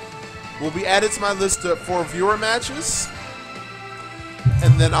will be added to my list for viewer matches,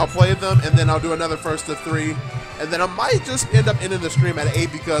 and then I'll play them, and then I'll do another first of 3, and then I might just end up ending the stream at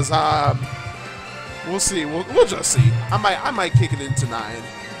 8 because we'll see. We'll just see. I might kick it into 9.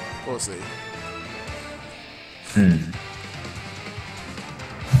 We'll see.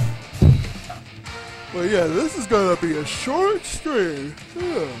 Well, yeah, this is gonna be a short stream.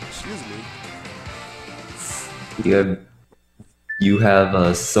 Excuse me. You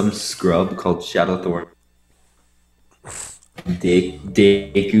have some scrub called Shadowthorn.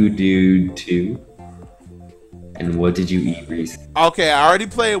 Deku Dude 2. And what did you eat recently? Okay, I already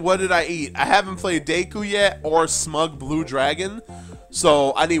played What Did I Eat? I haven't played Deku yet or Smug Blue Dragon.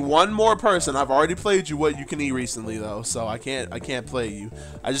 So I need one more person. I've already played you What You Can Eat recently though, so I can't play you.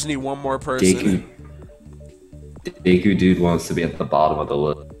 I just need one more person. Deku Dude wants to be at the bottom of the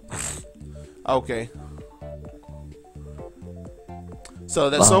list. Okay. So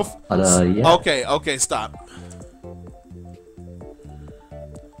that's yeah. Okay, stop.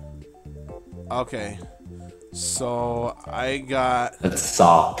 Okay. So I got That's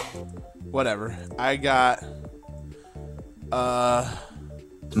soft. whatever. I got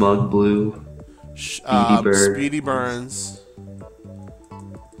Smug Blue, Speedy Burns,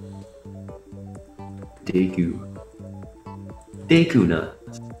 Deku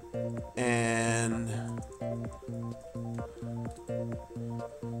Nuts, and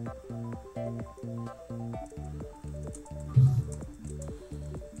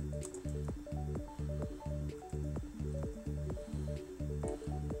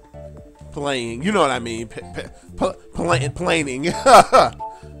playing. You know what I mean? Planing. I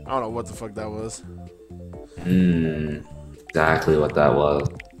don't know what the fuck that was. Exactly what that was.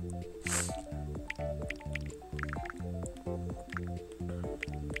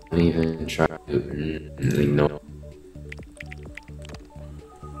 I'm even trying to ignore.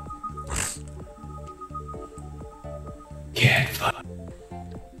 Can't fuck.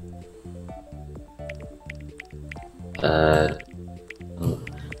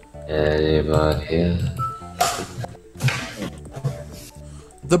 Anybody here?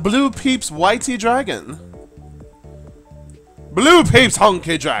 The Blue Peeps Whitey Dragon. Blue Peeps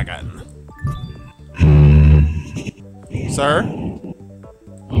Honky Dragon. Sir?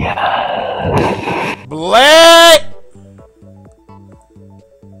 Yeah. Black!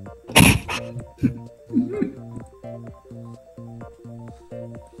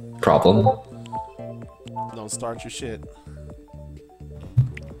 Problem? Don't start your shit.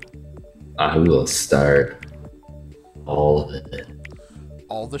 I will start all of it.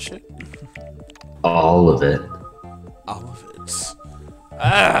 All the shit? All of it. All of it.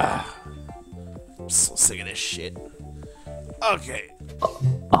 Ah! I'm so sick of this shit. Okay.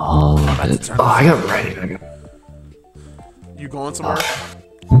 All of it. Oh, I got ready. You going somewhere?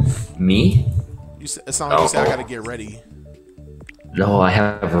 Me? You said, it sounds like you said I gotta get ready. No, I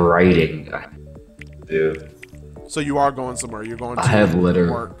have writing. Dude. So you are going somewhere. You're going to I have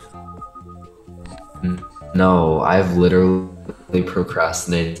work. No, I've literally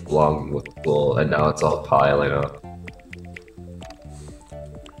procrastinated along with school, and now it's all piling up.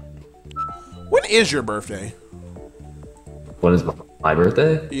 When is your birthday? When is my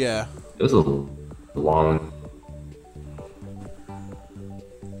birthday? Yeah. It was a long.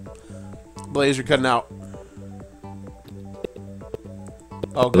 Blaze, you're cutting out.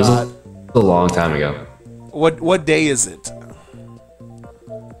 Oh It was God. a long time ago. What day is it?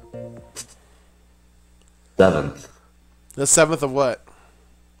 7th. The 7th of what?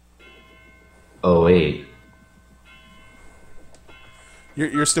 Oh wait.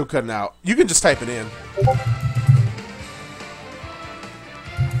 You're still cutting out. You can just type it in.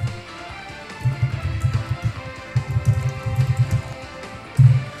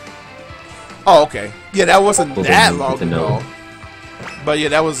 Oh, okay. Yeah, that wasn't that long ago. But yeah,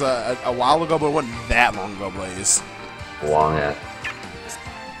 that was a while ago, but it wasn't that long ago, Blaze. Long at.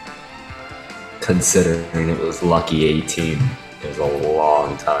 Considering it was lucky 18, it was a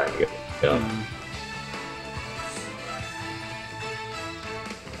long time ago. Yeah.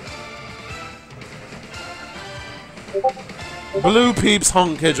 Blue Peeps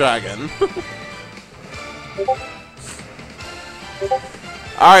Honky Dragon.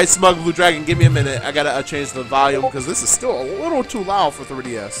 Alright, Smug Blue Dragon, give me a minute. I gotta change the volume because this is still a little too loud for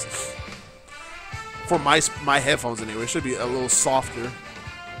 3DS. For my headphones anyway. It should be a little softer.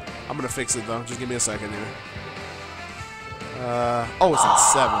 I'm gonna fix it though. Just give me a second here. Oh, it's on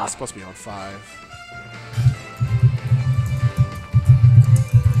 7. It's supposed to be on 5.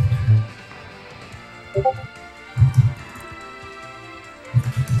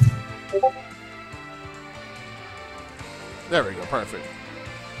 There we go, perfect.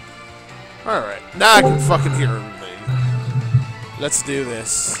 Alright, now I can fucking hear everything. Let's do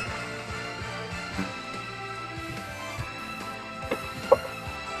this.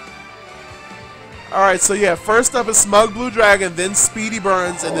 Alright, so yeah, first up is Smug Blue Dragon, then Speedy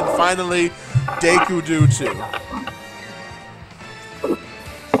Burns, and then finally Deku Do 2.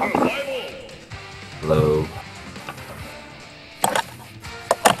 Hello.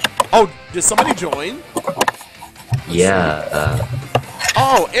 Oh, did somebody join? Yeah.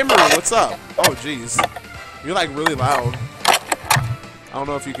 Oh, Emery, what's up? Oh, jeez. You're like really loud. I don't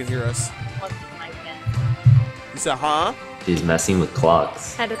know if you can hear us. You said, huh? She's messing with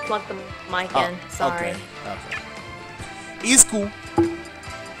clocks. Had to plug the mic in. Sorry. Okay. He's cool.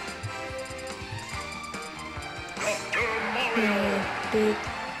 Big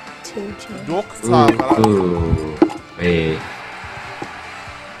 2G. Ooh. Wait.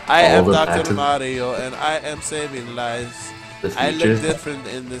 I am All the Dr. patterns- Mario, and I am saving lives. The I look features. different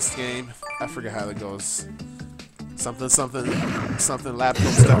in this game. I forget how it goes. Something,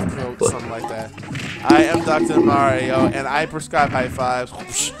 laptop stuff, coat, something like that. I am Dr. Mario, and I prescribe high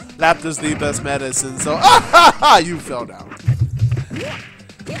fives. Laughter's the best medicine, so you fell down.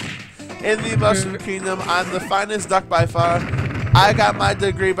 In the Mushroom Kingdom, I'm the finest duck by far. I got my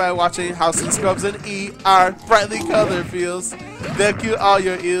degree by watching House and Scrubs and ER. Brightly colored feels. They'll cure all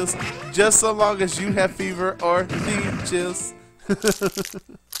your ills, just so long as you have fever or the chills.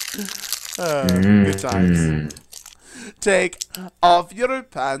 Good times. Take off your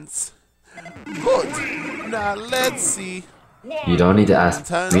pants. Good. Now let's see. You don't need to ask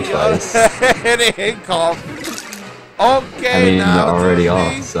Turn me your twice. head and cough. Okay, I mean, now you're already do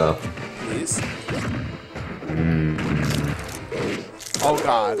off, me. so. Please. Oh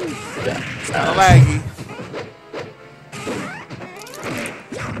God. It's kind of laggy.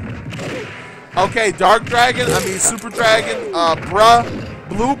 Okay, Dark Dragon, Super Dragon, bruh,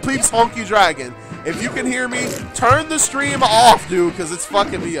 Blue Peeps Honky Dragon. If you can hear me, turn the stream off, dude, because it's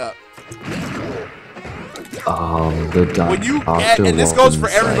fucking me up. The When you and this goes for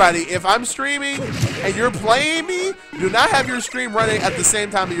everybody. If I'm streaming and you're playing me, do not have your stream running at the same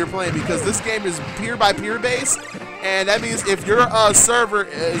time that you're playing, because this game is peer by peer based, and that means if your server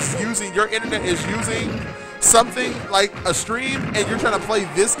is using, your internet is using something like a stream and you're trying to play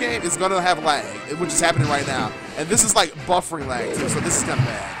this game, it's gonna have lag, which is happening right now. And this is like buffering lag too, so this is kind of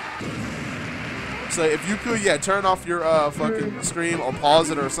bad. So if you could, yeah, turn off your fucking stream or pause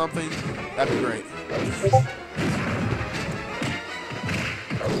it or something, that'd be great.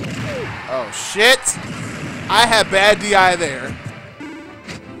 Oh shit! I had bad DI there.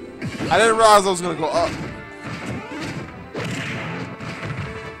 I didn't realize I was gonna go up.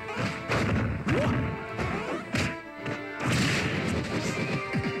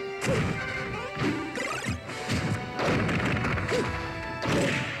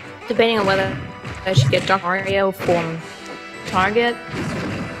 Debating on whether I should get Dark Mario from Target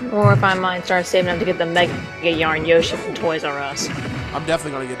Or if I might start saving up to get the Mega Yarn Yoshi from Toys R Us. I'm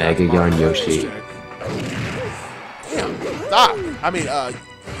definitely gonna get Mega that. Yarn Yoshi. Damn, Doc. I mean,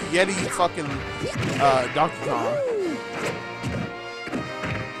 Yeti fucking Donkey Kong.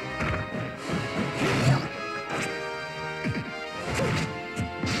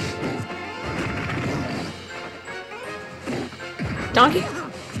 Donkey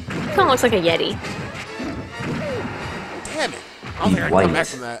Kong looks like a Yeti. Damn it! I don't think I can come back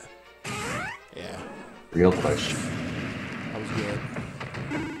from that. Yeah, Real question. that was good.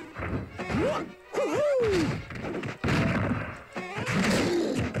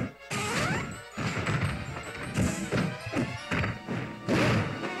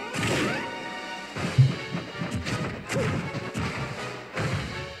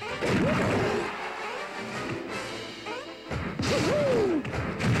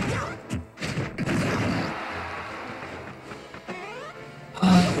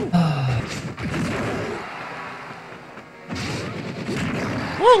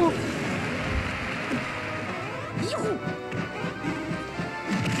 Woo!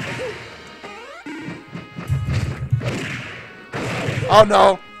 Oh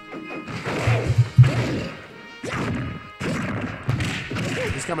no!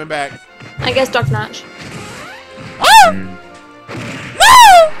 He's coming back. I guess Duck Notch. Oh!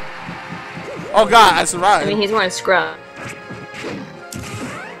 No! Oh god, I survived. I mean, he's wearing scrub.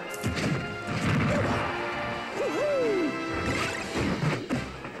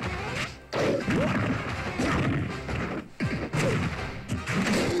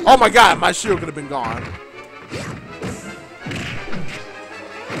 Oh my god, my shield could have been gone.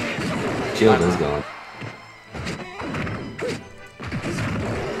 Shield is gone.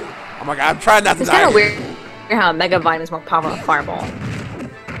 Oh my god, I'm trying not to It's die. kind of weird how Mega Vine is more powerful than Fireball.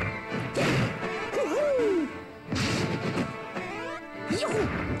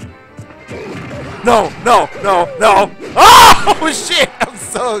 No, no, no, no. Oh shit! I'm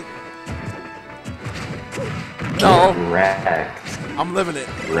so... No. Wrecked. I'm living it.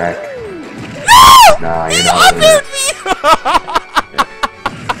 Wreck. No! Nah, You you're not living unmute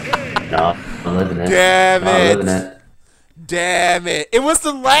me! No, I'm living it. Damn Not it. living it. Damn it. It was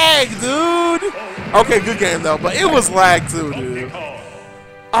the lag, dude. Okay, good game though, but it was lag too, dude. Oh,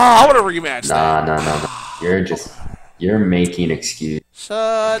 I want to rematch that. Nah. You're making excuse.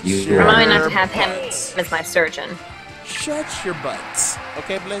 Shut your Remind me not to have him butts. as my surgeon. Shut your butts.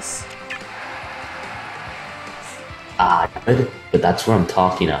 Okay, Bliss? Ah, good, but that's what I'm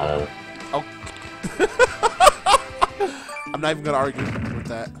talking out of. Oh. I'm not even gonna argue with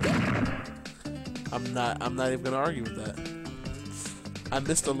that. I'm not even gonna argue with that. I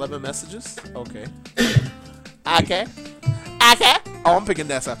missed 11 messages? Okay. Okay. Okay. Oh, I'm picking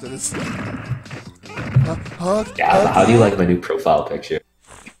Ness after this. Yeah, how do you like my new profile picture?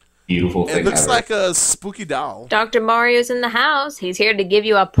 Beautiful thing It looks ever. like a spooky doll. Dr. Mario's in the house. He's here to give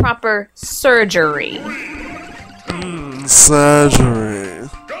you a proper surgery. Surgery.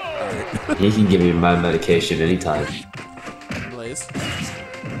 He can give me my medication anytime. Blaze.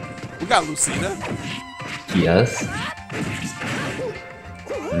 We got Lucina. Yes.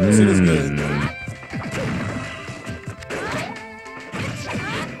 Lucina's good.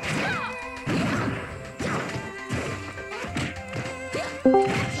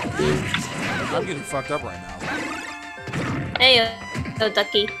 I'm getting fucked up right now. Hey,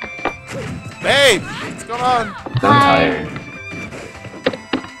 Ducky. Babe, what's going on? I'm tired.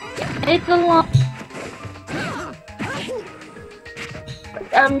 It's a long.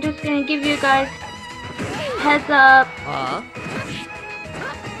 I'm just gonna give you guys heads up. Uh-huh.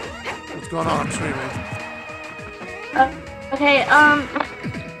 What's going on? I'm streaming. Okay,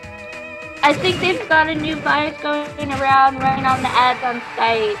 I think they've got a new virus going around, running on the ads on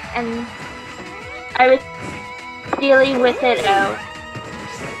Skype, and I was dealing with it out.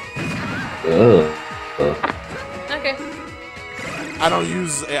 Ugh. Okay. I don't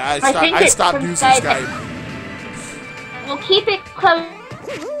use. I think it's stopped from using Skype. Skype. We'll keep it close.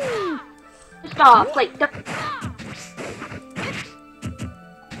 Stop, like the.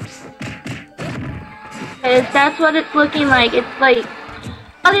 Cause that's what it's looking like. It's like, I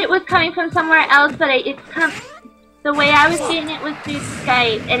thought it was coming from somewhere else, but it's kind of the way I was seeing it was through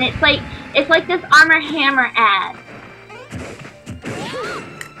Skype, and it's like this Armor Hammer ad.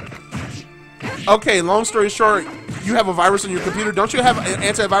 Okay, long story short, you have a virus on your computer. Don't you have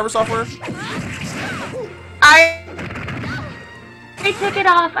antivirus software? I took it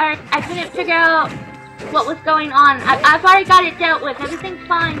off. I couldn't figure out what was going on. I've already got it dealt with. Everything's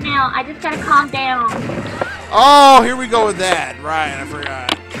fine now. I just gotta calm down. Oh, here we go with that. Right, I forgot.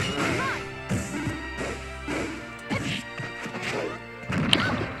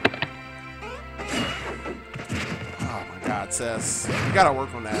 Sis. You gotta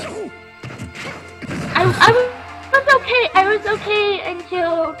work on that. I was okay. I was okay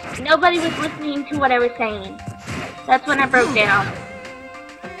until nobody was listening to what I was saying. That's when I broke down.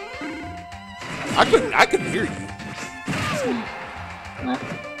 I couldn't hear you.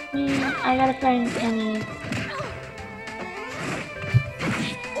 I gotta find any.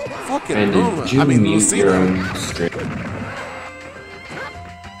 Fucking And Luma. did you I mean, mute your Lucina. own stream?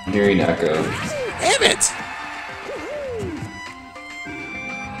 I'm hearing echo. Damn it!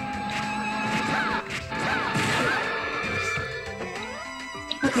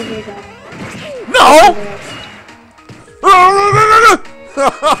 Okay, here we go. No!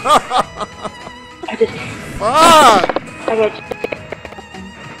 I just. Fuck! I got.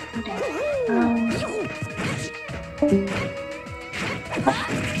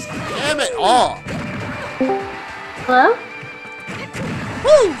 Damn it! Oh! Hello?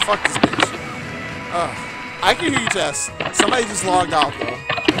 Woo! Fuck this bitch. I can hear you, Tess. Somebody just logged out, though.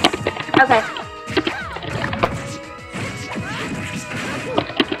 Okay.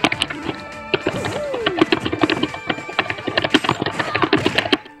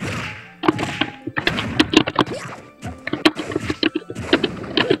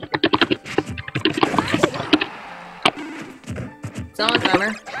 Someone's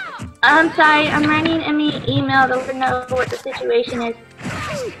armor. I'm sorry, I'm writing an email to let her know what the situation is.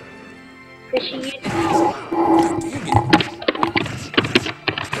 Cause she used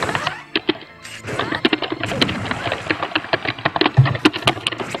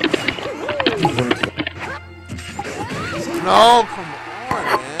No, come on,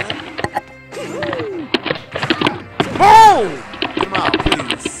 man. Boom! Come out,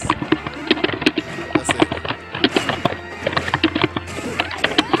 please. That's it.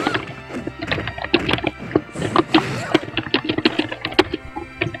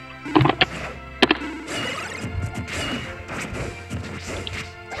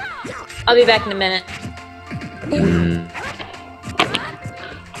 I'll be back in a minute.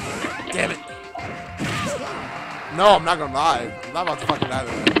 Damn it. No, I'm not gonna lie. I'm not about to fucking die.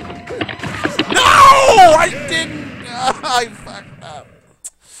 No! I didn't. I fucked up.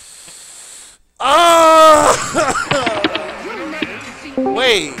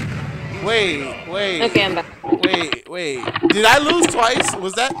 Wait. Okay, I'm back. Wait. Did I lose twice?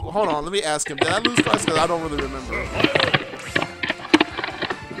 Was that? Hold on, let me ask him. Did I lose twice? Because I don't really remember.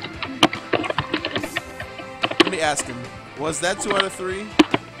 Let me ask him. Was that 2 out of 3?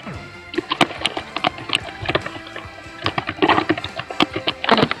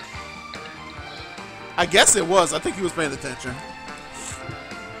 I guess it was. I think he was paying attention.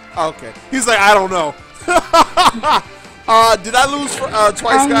 Okay. He's like, I don't know. Did I lose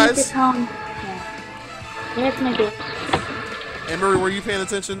twice, guys? Yes, my dear. Emery, were you paying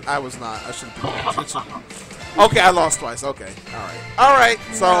attention? I was not. I should have paid attention. Okay, I lost twice. Okay. Alright.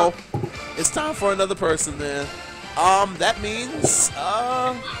 So, it's time for another person then. That means,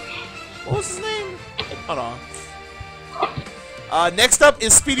 what was his name? Hold on. Next up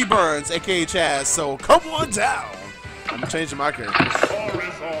is Speedy Burns, aka Chaz. So, come on down. I'm changing my character.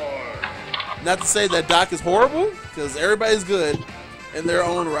 Not to say that Doc is horrible, because everybody's good in their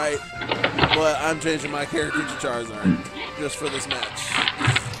own right. But I'm changing my character to Charizard just for this match.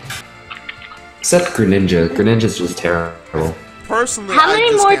 Except Greninja. Greninja's just terrible. Personally, How I many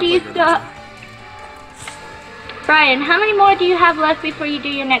just more can't do you play still? Greninja. Brian, how many more do you have left before you do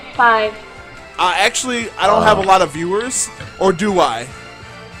your next 5? Actually, I don't have a lot of viewers, or do I?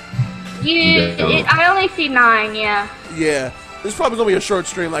 I only see 9. Yeah. Yeah, this is probably gonna be a short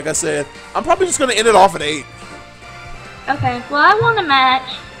stream, like I said. I'm probably just gonna end it off at 8. Okay. Well, I want a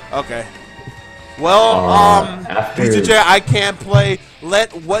match. Okay. Well, after- BJJ, I can't play.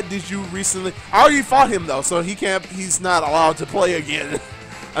 What did you recently? I already fought him though, so he can't. He's not allowed to play again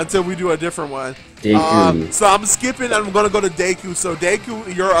until we do a different one. Deku. So I'm skipping. I'm gonna go to Deku. So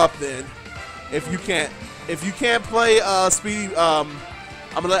Deku, you're up then. If you can't play Speedy, I'm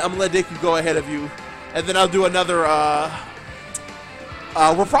gonna let Deku go ahead of you, and then I'll do another.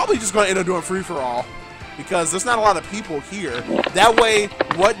 We're probably just gonna end up doing free for all. Because there's not a lot of people here. That way,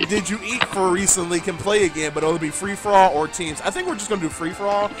 what did you eat for recently can play again, but it'll be free-for-all or teams. I think we're just going to do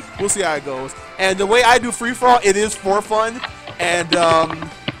free-for-all. We'll see how it goes. And the way I do free-for-all, it is for fun. And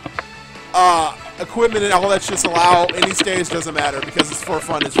equipment and all that shit's allowed. Any stage doesn't matter because it's for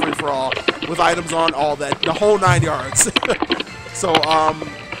fun. It's free-for-all with items on, all that. The whole 9 yards. So,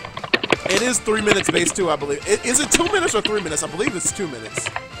 it is 3 minutes base too, I believe. Is it 2 minutes or 3 minutes? I believe it's 2 minutes.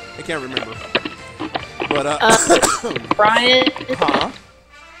 I can't remember. But, Brian? Huh?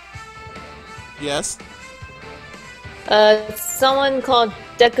 Yes? Someone called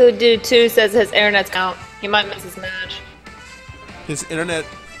Deku2 says his internet's out. He might miss his match. His internet,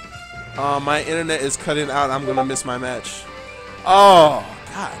 my internet is cutting out. I'm gonna miss my match. Oh,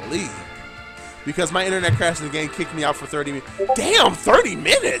 golly. Because my internet crashed and the game kicked me out for 30 minutes. Damn, 30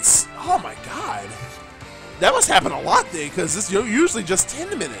 minutes? Oh my god. That must happen a lot then, because it's usually just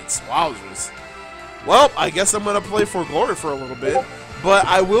 10 minutes. Wowzers. Well, I guess I'm gonna play For Glory for a little bit. But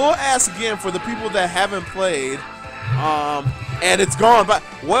I will ask again for the people that haven't played, and it's gone, but,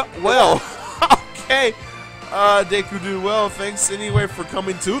 well, okay. Deku do well. Thanks anyway for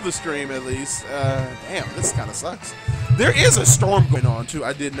coming to the stream at least. Damn, this kind of sucks. There is a storm going on too.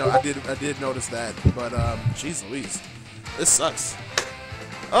 I did notice that. But jeez Louise, this sucks.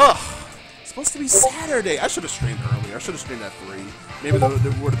 Ugh, it's supposed to be Saturday. I should have streamed earlier. I should have streamed at 3. Maybe there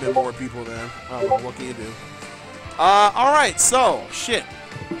would have been more people then. Oh well, what can you do? All right. So shit.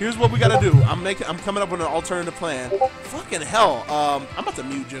 Here's what we gotta do. I'm coming up with an alternative plan. Fucking hell. I'm about to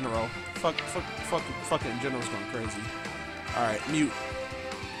mute General. Fucking General's going crazy. Alright, mute.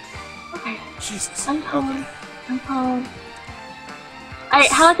 Okay. Jesus. I'm home. Okay. I'm home.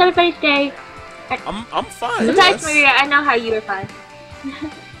 Alright, how's everybody's day? I'm fine. Besides Maria, I know how you were fine.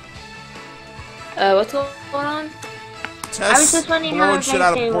 What's going on? Tess I was just wondering how blowing shit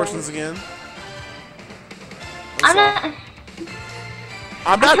out of everybody's day proportions was. again. I'm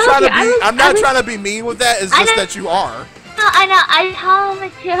I'm not trying to be mean with that. It's just that you are. No, I know. I home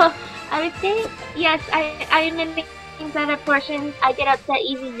until I would say yes. I admit things out of portions. I get upset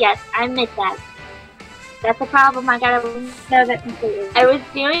easy. Yes, I admit that. That's a problem. I gotta know that completely. I was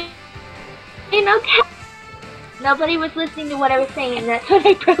doing, okay. Nobody was listening to what I was saying. That's what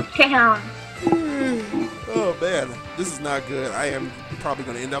I broke down. Oh man, this is not good. I am probably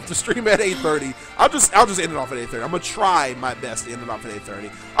gonna end up the stream at 8:30. I'll just end it off at 8:30. I'm gonna try my best to end it off at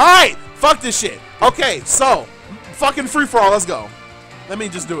 8:30. All right, fuck this shit. Okay, so fucking free for all. Let's go. Let me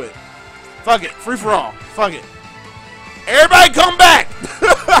just do it. Fuck it, free for all. Fuck it. Everybody come back.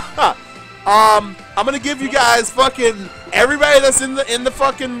 I'm gonna give you guys fucking everybody that's in the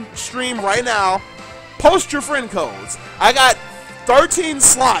fucking stream right now. Post your friend codes. I got 13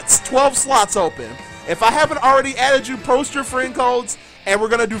 slots, 12 slots open. If I haven't already added you, post your friend codes, and we're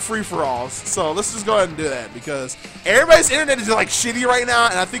gonna do free-for-alls. So let's just go ahead and do that because everybody's internet is like shitty right now,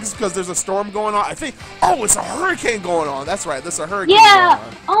 and I think it's because there's a storm going on. I think, oh, it's a hurricane going on. That's right, there's a hurricane going on.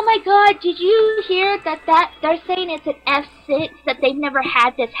 Oh my god, did you hear that they're saying it's an F6, that they've never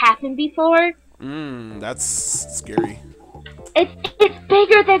had this happen before? That's scary. It's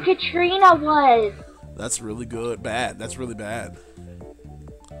bigger than Katrina was. That's really bad. That's really bad.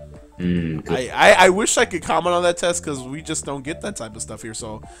 I wish I could comment on that test because we just don't get that type of stuff here.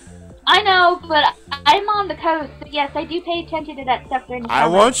 So I know, but I'm on the coast. So yes, I do pay attention to that stuff during the summer. I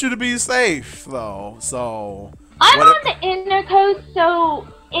want you to be safe though. So I'm on the inner coast, so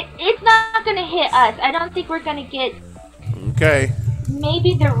it's not gonna hit us. I don't think we're gonna get. Okay.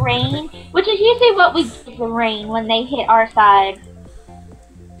 Maybe the rain, which is usually what we get the rain when they hit our side.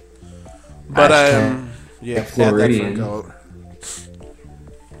 But yeah, Floridian.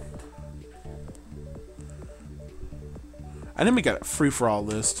 I didn't make a free-for-all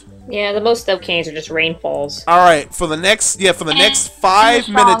list. Yeah, the most volcanoes are just rainfalls. All right, for the next 5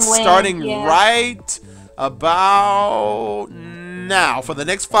 minutes, starting right about now. For the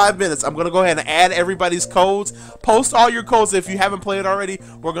next 5 minutes, I'm gonna go ahead and add everybody's codes. Post all your codes if you haven't played already.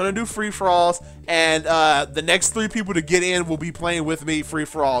 We're gonna do free-for-alls, and the next 3 people to get in will be playing with me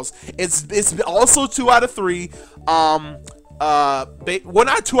free-for-alls. It's also 2 out of 3. Well,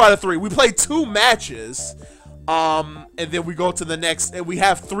 not 2 out of 3. We played 2 matches. And then we go to the next, and we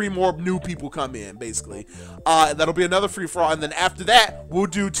have 3 more new people come in, basically. That'll be another free-for-all, and then after that, we'll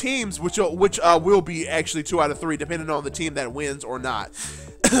do teams, which will be actually 2 out of 3, depending on the team that wins or not.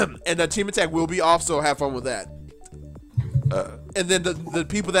 And the team attack will be off, so have fun with that. And then the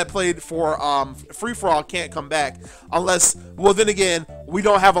people that played for free-for-all can't come back unless, well, then again, we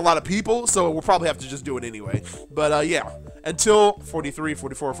don't have a lot of people, so we'll probably have to just do it anyway. But yeah, until 43,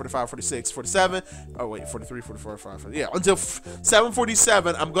 44, 45, 46, 47. Oh wait, 43, 44, 45. Yeah, until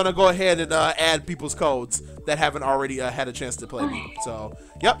 7:47, I'm gonna go ahead and add people's codes that haven't already had a chance to play me. So,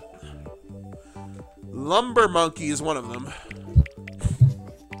 yep. Lumber Monkey is one of them.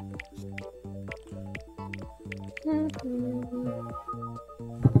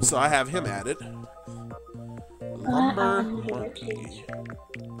 So I have him added. Lumber Monkey.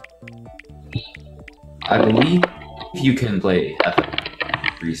 I believe you can play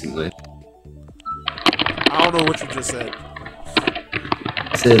FF recently. I don't know what you just said.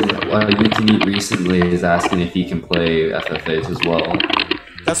 It says you can meet recently is asking if he can play FFAs as well.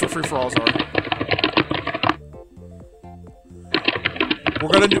 That's what free-for-alls are.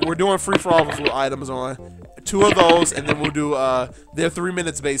 We're doing free-for-alls with items on. 2 of those, and then we'll do they're 3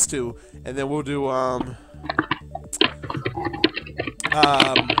 minutes based too, and then we'll do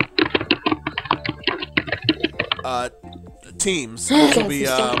teams, which will be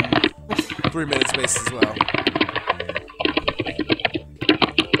 3 minutes based as well.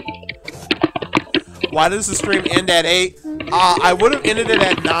 Why does the stream end at 8? I would have ended it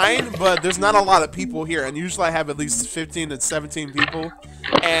at 9, but there's not a lot of people here, and usually I have at least 15 to 17 people,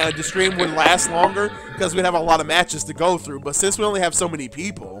 and the stream would last longer because we'd have a lot of matches to go through. But since we only have so many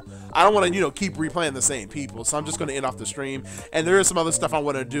people, I don't want to, keep replaying the same people, so I'm just going to end off the stream. And there is some other stuff I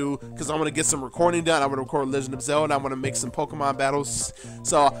want to do because I want to get some recording done. I want to record Legend of Zelda. I want to make some Pokemon battles.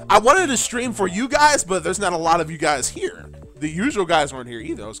 So I wanted to stream for you guys, but there's not a lot of you guys here. The usual guys weren't here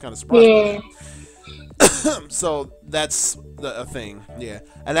either. I was kind of surprised. Yeah. So that's a thing, yeah.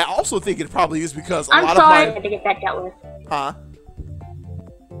 And I also think it probably is because a I'm lot sorry I of had to get that dealt with. Huh?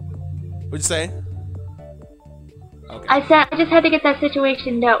 What'd you say? Okay. I said I just had to get that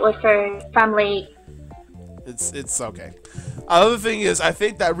situation dealt with from late. It's okay. Another thing is, I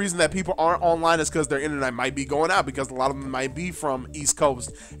think that reason that people aren't online is because their internet might be going out because a lot of them might be from East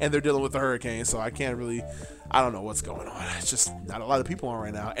Coast and they're dealing with the hurricane. So I don't know what's going on. It's just not a lot of people on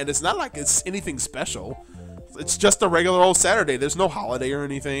right now, and it's not like it's anything special. It's just a regular old Saturday. There's no holiday or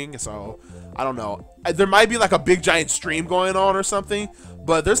anything, so I don't know. There might be like a big giant stream going on or something,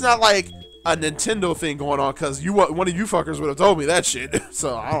 but there's not like a Nintendo thing going on because one of you fuckers would have told me that shit.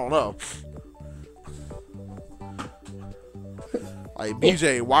 So I don't know. Like,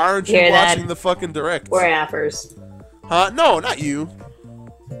 BJ, why aren't you watching the fucking direct? We're appers. Huh? No, not you.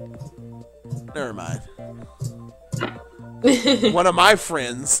 Never mind. One of my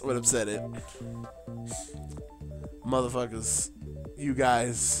friends would have said it. Motherfuckers. You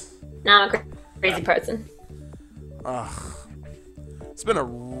guys. No, I'm a crazy person. It's been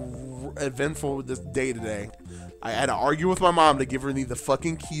a eventful this day today. I had to argue with my mom to give her the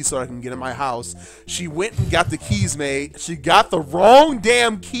fucking keys so I can get in my house. She went and got the keys made. She got the wrong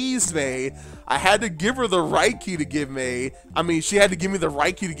damn keys made. I had to give her the right key to get made. I mean, she had to give me the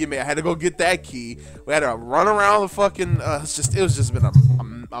right key to get made. I had to go get that key. We had to run around the fucking. It was just been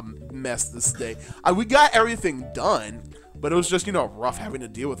a mess this day. We got everything done, but it was just rough having to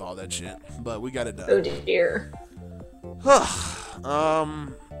deal with all that shit. But we got it done. Oh dear.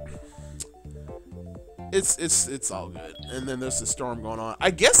 It's all good. And then there's the storm going on.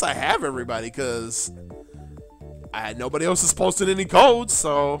 I guess I have everybody because nobody else has posted any codes,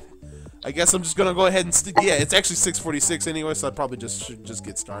 so I guess I'm just gonna go ahead and yeah, it's actually 6:46 anyway, so I probably should just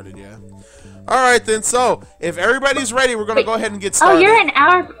get started. Yeah. All right then. So if everybody's ready, we're gonna go ahead and get started. Oh, you're an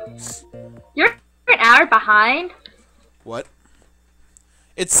hour. You're an hour behind. What?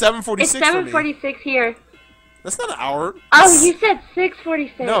 It's 7:46. It's 7:46 here. That's not an hour. Oh, you said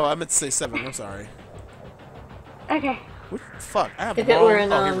 6:46. No, I meant to say 7. I'm sorry. Okay. What the fuck? I have If it were in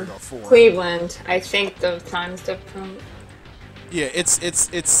here we go, 4. Cleveland, I think the time's different. Yeah, it's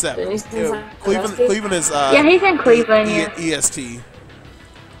 7. Cleveland Cleveland is Yeah, he's in Cleveland. Yeah. EST.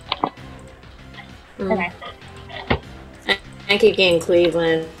 Okay. I keep getting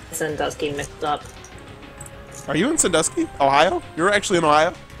Cleveland and Sandusky mixed up. Are you in Sandusky, Ohio? You're actually in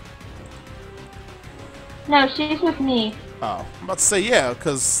Ohio? No, she's with me. Oh, I'm about to say yeah,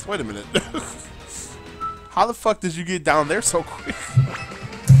 because wait a minute. How the fuck did you get down there so quick?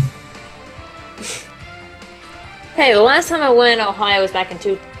 Hey, the last time I went to Ohio was back in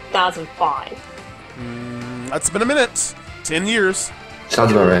 2005. That's been a minute. 10 years.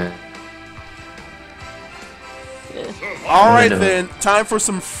 Sounds about right. All right then, time for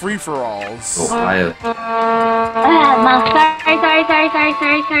some free-for-alls. Ohio. Mom, sorry.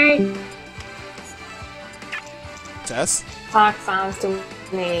 Tess? Talk sounds to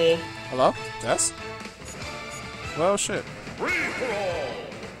me. Hello? Tess? Well, shit.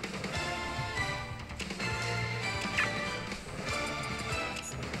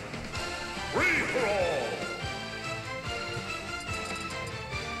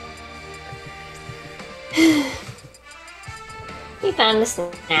 We found a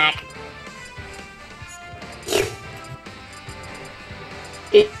snack.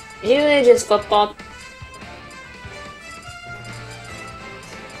 Did you just football?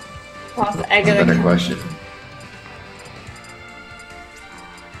 Toss the egg in Better the question.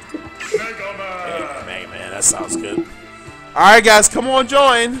 Mega Man, that sounds good. Alright guys, come on,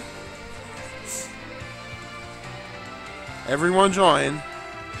 join. Everyone join.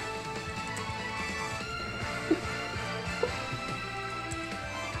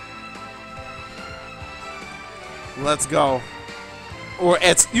 Let's go. Or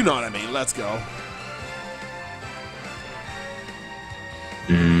it's, you know what I mean, let's go.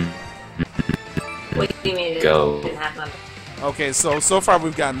 What do you mean? Go. Didn't have none. Okay, so far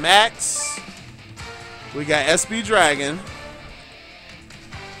we've got Max, we got SB Dragon,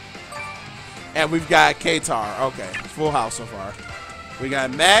 and we've got Katar. Okay, full house so far. We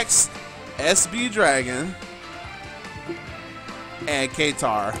got Max, SB Dragon, and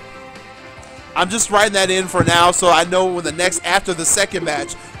Katar. I'm just writing that in for now, so I know when after the second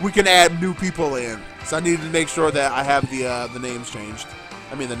match, we can add new people in. So I need to make sure that I have the names changed.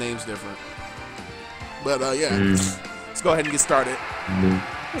 I mean the names different. But yeah, let's go ahead and get started.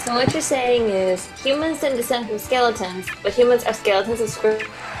 So what you're saying is humans didn't descend from skeletons, but humans are skeletons with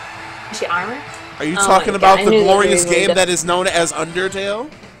squishy armor? Are you Oh talking my about God, I the knew glorious that you were game that is known as Undertale?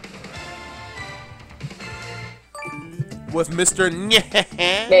 With Mr.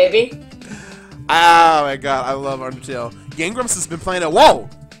 Baby. Oh my god, I love Undertale. Gangrams has been playing it. Whoa!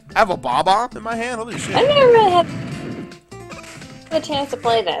 I have a Bob-omb in my hand? Holy shit. I never really had the chance to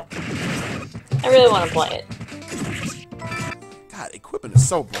play that. I really want to play it. God, equipment is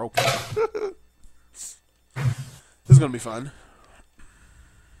so broken. This is gonna be fun.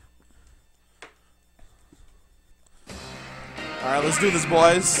 Alright, let's do this,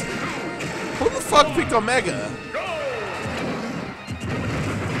 boys. Who the fuck picked Omega?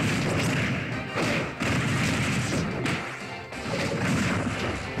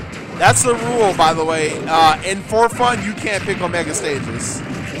 That's the rule, by the way. And for fun, you can't pick Omega stages.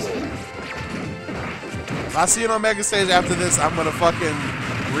 If I see an Omega stage after this, I'm gonna fucking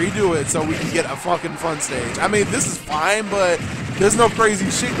redo it so we can get a fucking fun stage. I mean, this is fine, but there's no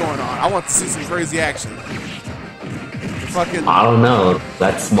crazy shit going on. I want to see some crazy action. Fucking. I don't know.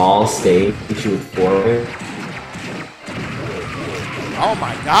 That small stage with four. Oh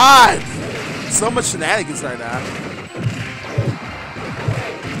my god! So much shenanigans right now.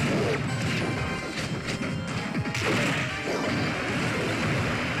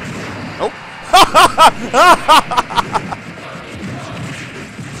 Nope.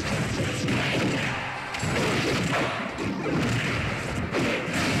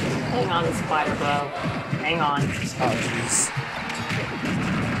 Hang on, the spider bro. Hang on. Oh jeez.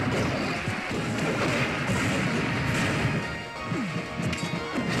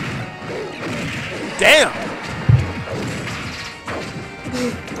 Damn!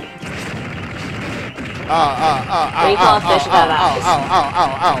 What do you call a fish without eyes?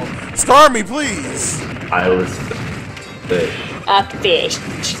 Ow. Stormy, please! I was fish. A fish.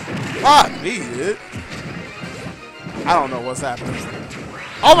 Fuck me, dude. I don't know what's happening.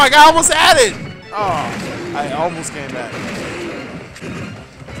 Oh my god, I almost had it! Oh, I almost came back.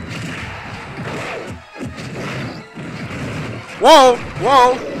 Whoa!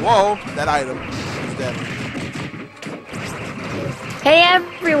 That item is dead. Hey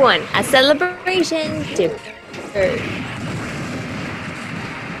everyone, a celebration to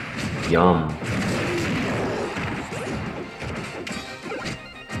Yum.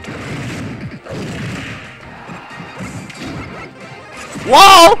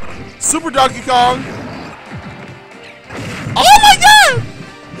 Whoa! Super Donkey Kong! Oh my god!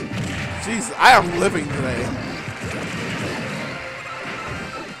 Jesus, I am living today.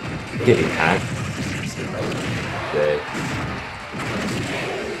 Getting hacked. Today.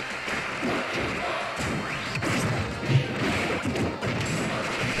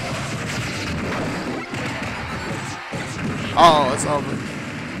 Oh, it's over.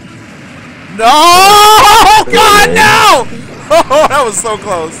 No! Oh god, no! Oh, that was so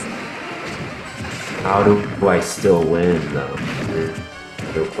close. How do I still win, though?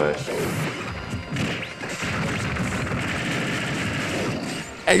 Real question.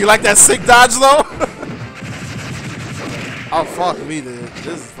 Hey, you like that sick dodge, though? Oh, fuck me, dude.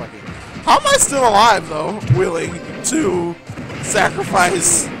 This is fucking... How am I still alive, though? Willing to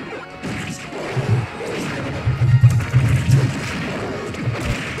sacrifice...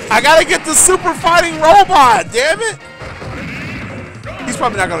 I gotta get the super fighting robot, damn it! He's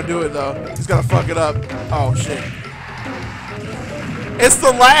probably not gonna do it though. He's gonna fuck it up. Oh shit. It's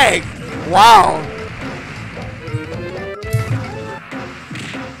the lag! Wow.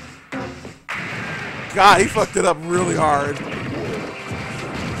 God, he fucked it up really hard.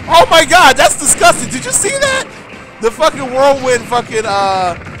 Oh my god, that's disgusting. Did you see that? The fucking whirlwind fucking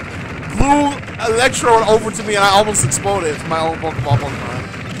blew Electrode over to me and I almost exploded from my own Pokemon.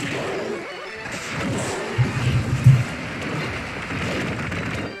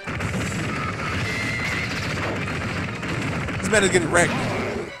 Man is getting wrecked.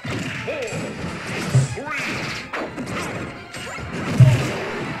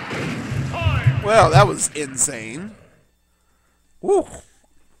 Well, that was insane. Woo.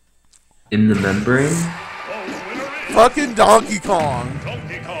 In the membrane? Fucking Donkey Kong.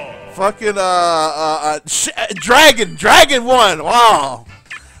 Fucking Dragon won. Wow.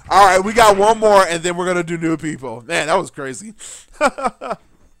 All right, we got one more, and then we're gonna do new people. Man, that was crazy.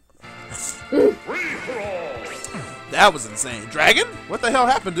 That was insane. Dragon? What the hell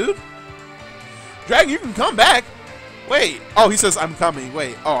happened, dude? Dragon, you can come back. Wait. Oh, he says I'm coming.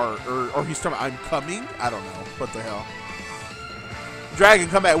 Wait. Or he's talking about I'm coming? I don't know. What the hell? Dragon,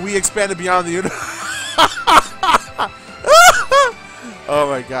 come back. We expanded beyond the universe. Oh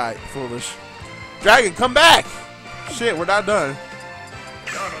my god. Foolish. Dragon, come back. Shit, we're not done.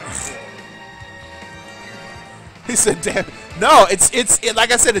 He said, damn. No, it's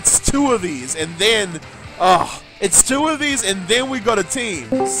like I said, it's 2 of these, and then, it's 2 of these, and then we go to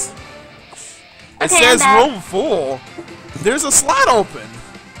teams. It says room full. There's a slot open.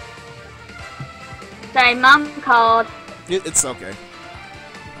 Sorry, Mom called. It's okay.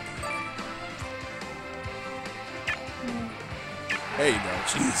 There you go.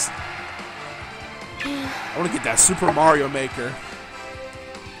 Jeez. I want to get that Super Mario Maker.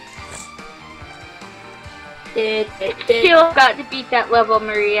 Still got to beat that level,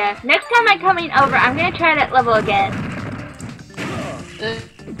 Maria. Next time I'm coming over, I'm gonna try that level again.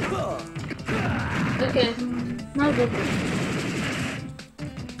 Okay. No good.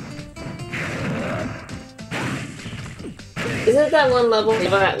 Isn't that one level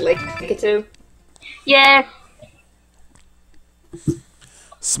that Lake to? Yes.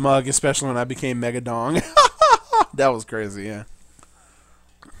 Smug, especially when I became Mega Dong. That was crazy, yeah.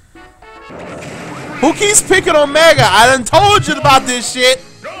 Who keeps picking Omega? I done told you about this shit.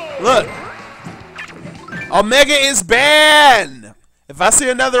 Look. Omega is banned. If I see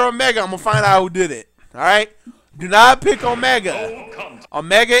another Omega, I'm going to find out who did it. Alright? Do not pick Omega.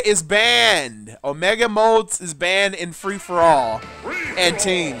 Omega is banned. Omega modes is banned in free-for-all. And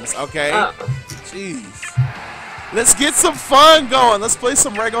teams, okay? Jeez. Let's get some fun going. Let's play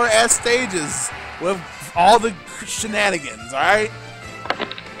some regular-ass stages with all the shenanigans, alright?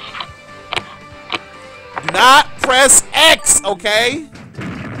 Do not press X, okay?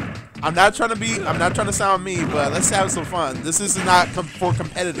 I'm not trying to sound mean, but let's have some fun. This is not for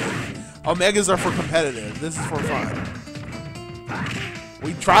competitive. Omegas are for competitive. This is for fun.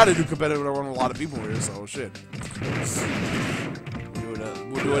 We try to do competitive when a lot of people here, so shit.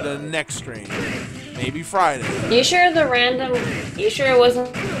 We'll do it in the next stream. Maybe Friday. You sure the random? You sure it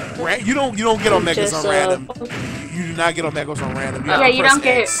wasn't? You don't get Omegas just, on random. You do not get Omegas on random. Yeah, you don't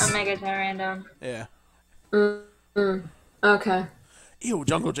get X. Omegas on random. Yeah. Okay. Ew,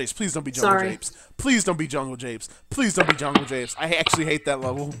 Jungle Japes. Please don't be Jungle Japes. Please don't be Jungle Japes. Please don't be Jungle Japes. I actually hate that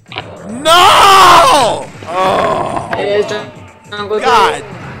level. No! Oh! It is Jungle God.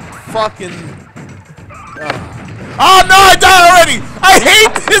 Fucking. Oh no, I died already! I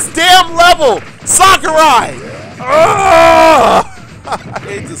hate this damn level! Sakurai! Oh! I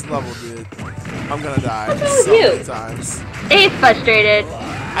hate this level, dude. I'm gonna die so many times. He's frustrated.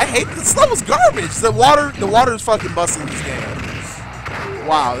 I hate this level's garbage. The water is fucking busting this game.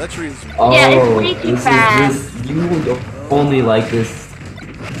 Wow, that tree is. Oh, yeah, it's way too fast. You only like this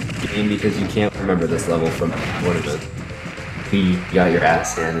game because you can't remember this level from one of the. You got your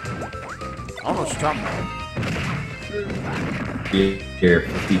ass handed. I don't know what you're talking about. Your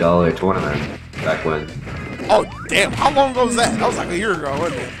 $50 tournament back when. Oh damn! How long ago was that? That was like a year ago,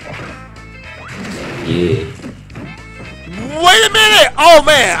 wasn't it? Yeah. Wait a minute! Oh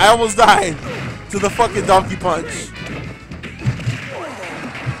man, I almost died to the fucking donkey punch.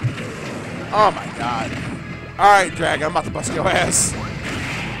 Oh my god. Alright, Dragon, I'm about to bust your ass.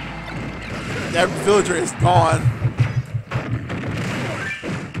 That villager is gone.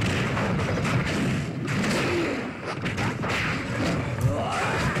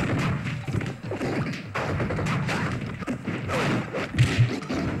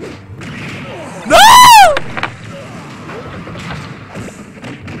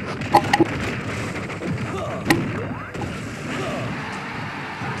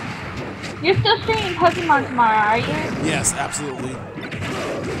 You're still streaming Pokemon tomorrow, are you? Yes, absolutely.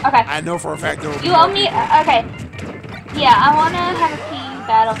 Okay. I know for a fact there will be. You owe me. Okay. Yeah, I want to have a team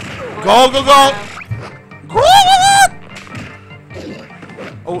battle. Go, go, go!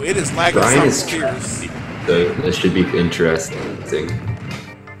 Oh, it is lagging Brian some tears. So this should be interesting.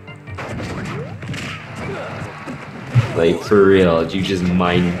 Like for real, you just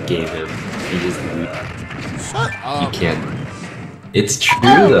mind game him. You just. Shut up. You can't. It's true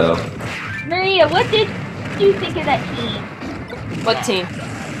though. Maria, what did you think of that team? What team?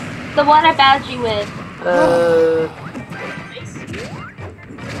 The one I battled you with.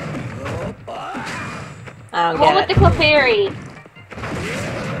 I don't One get with it. the Clefairy.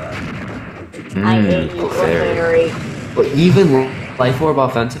 I hate you, Clefairy. But even Life Orb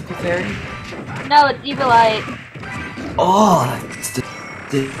offensive Clefairy? No, it's Evilite. Oh, that's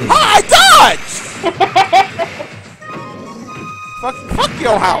I dodged! fuck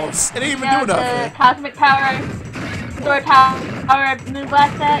your house. It didn't even do nothing. The Cosmic Power, Sword Power,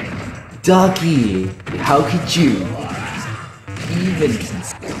 Moonblast set. Ducky, how could you even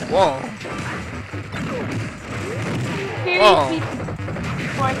Whoa. Seriously,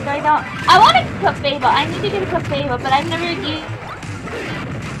 so I don't. I want to cook Fable. I need to get a cook Fable, but I've never used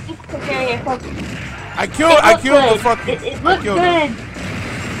Clefairy. So I killed the fucking. It looks good.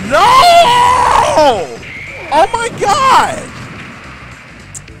 No! Oh my god!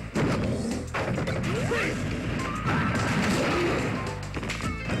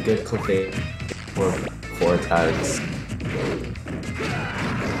 Good Clefairy for 4 attacks.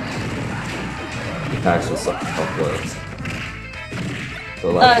 Attacks with some blows. So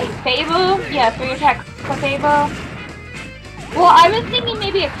like, Fable? Yeah, 3 attacks for Fable. Well, I was thinking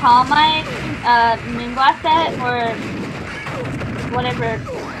maybe a Calm Mind, Moonblast set, or whatever.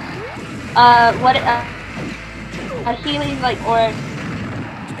 A healing, like, or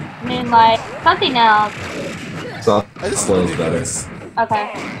Moonlight, something else. so I just blows need better. this.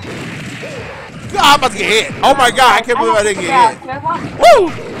 Okay. God, I'm about to get hit. Oh my god, I can't believe I didn't get hit. Woo!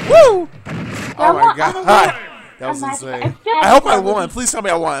 Woo! Oh my god. That was insane. I hope I won. Please tell me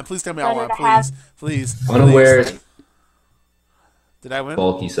I won. Please tell me I won. Please. Please. Unaware Did I win?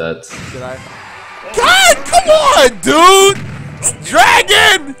 bulky sets. Did I? God, come on, dude!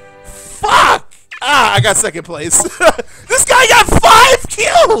 Dragon! Fuck! Ah, I got second place. This guy got 5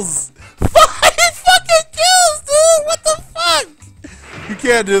 kills! 5 fucking kills, dude! What the fuck? You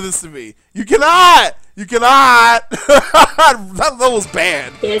can't do this to me. You cannot! You cannot! That was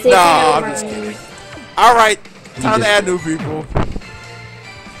banned. No, I'm just kidding. Alright, time to add new people.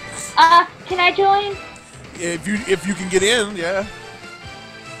 Can I join? If you can get in, yeah.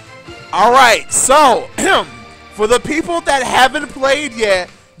 Alright, so for the people that haven't played yet,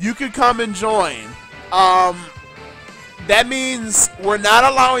 you can come and join. That means we're not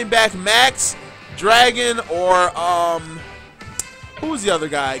allowing back Max, Dragon, or who's the other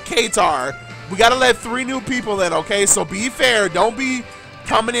guy? Katar. We gotta let 3 new people in, okay? So be fair. Don't be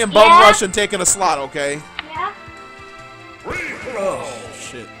coming in bum rush and taking a slot, okay? Yeah. Oh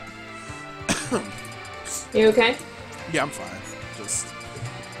shit. You okay? Yeah, I'm fine. Just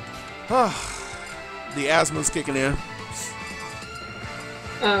the asthma's kicking in.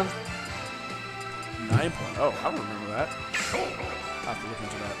 Oh. 9.0. I don't remember that. I'll have to look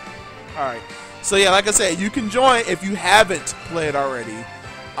into that. Alright. So yeah, like I said, you can join if you haven't played already.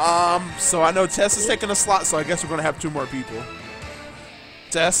 So I know Tess is taking a slot, so I guess we're gonna have 2 more people.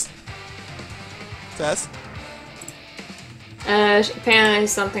 Tess? Tess? Apparently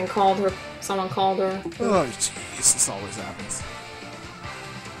something called her. Someone called her. Oh jeez, this always happens.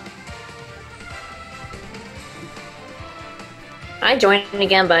 I joined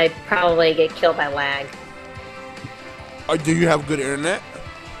again, but I'd probably get killed by lag. Do you have good internet?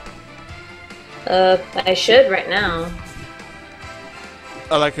 I should right now.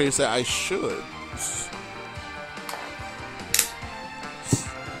 I like how you say I should.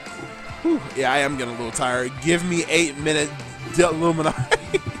 Whew, yeah, I am getting a little tired. Give me 8-minute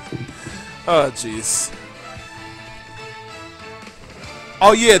Illuminati. Oh, jeez.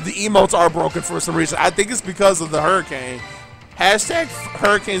 Oh, yeah, the emotes are broken for some reason. I think it's because of the hurricane. Hashtag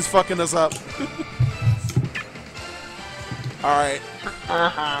hurricane's fucking us up. Alright.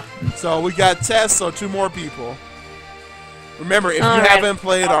 So we got Tess, so 2 more people. Remember, if you haven't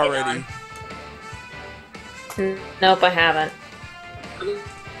played already. Nope, I haven't.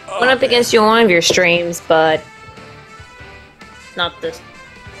 Went up against you on one of your streams, but not this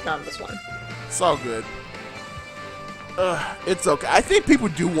one. It's all good. It's okay. I think people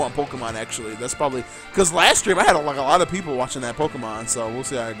do want Pokemon, actually. That's probably... Because last stream, I had like a lot of people watching that Pokemon, so we'll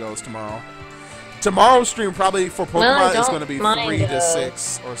see how it goes tomorrow. Tomorrow's stream probably for Pokemon is going to be 3 to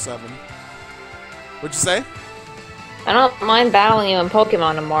 6 or 7. What'd you say? I don't mind battling you in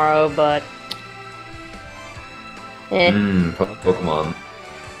Pokemon tomorrow, but... Pokemon.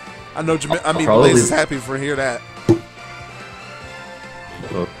 I know, Blaze is happy for hear that.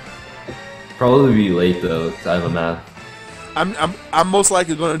 Probably be late though, 'cause I have a math. I'm most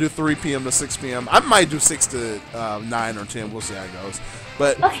likely going to do 3 p.m. to 6 p.m. I might do 6 to 9 or 10. We'll see how it goes.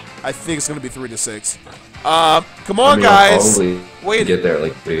 But I think it's going to be 3 to 6. Come on, guys. Wait. Get there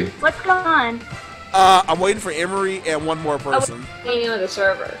like 3. What's going on? I'm waiting for Emery and 1 more person. Waiting on the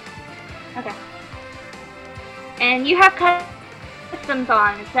server. Okay. And you have customs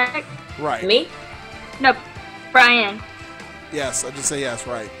on, is that right? Me? No, Brian. Yes, I just say yes,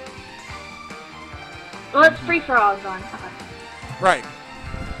 right. Well, it's free for all on. Okay. Right.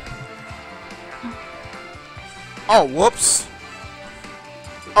 Oh, whoops.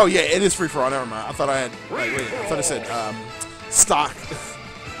 Oh yeah, it is free for all. Never mind. I thought I had. Like, wait, I thought it said stock.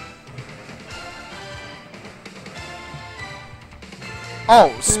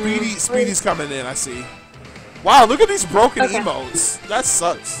 Oh, Speedy's coming in. I see. Wow, look at these broken emotes. That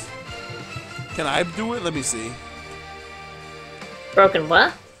sucks. Can I do it? Let me see. Broken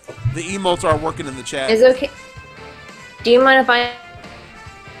what? The emotes are working in the chat. Is it okay? Do you mind if I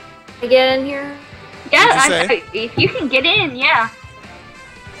get in here? Yeah, if you can get in, yeah.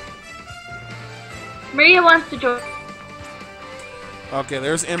 Maria wants to join. Okay,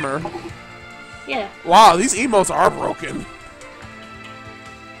 there's Emmer. Yeah. Wow, these emotes are broken.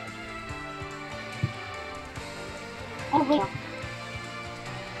 Oh, wait.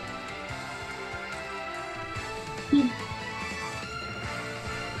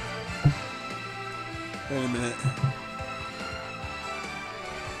 Wait a minute.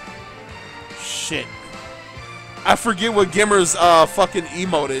 Shit. I forget what Gimmer's fucking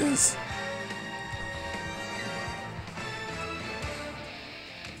emote is.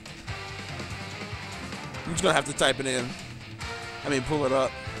 I'm just gonna have to type it in. I mean, pull it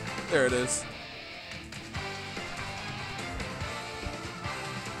up. There it is.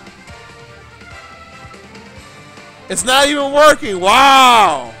 It's not even working.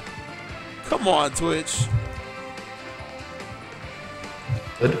 Wow. Come on, Twitch.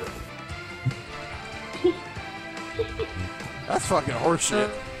 Good. That's fucking horseshit.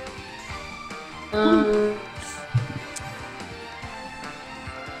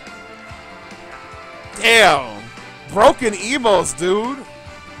 Damn. Broken emotes, dude.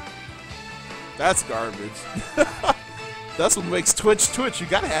 That's garbage. That's what makes Twitch Twitch. You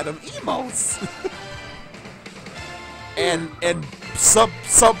gotta have them emotes. and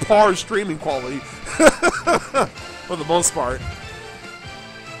subpar streaming quality. For the most part.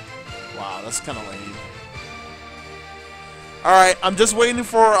 Wow, that's kinda lame. Alright, I'm just waiting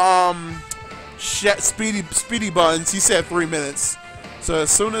for Speedy Buns. He said 3 minutes. So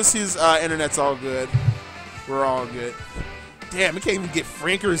as soon as his internet's all good, we're all good. Damn, we can't even get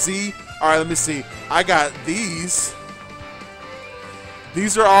Frank or Z. Alright, let me see. I got these.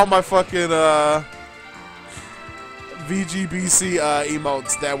 These are all my fucking VGBC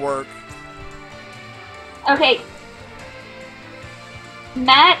emotes that work. Okay.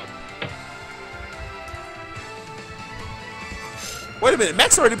 Matt. Wait a minute,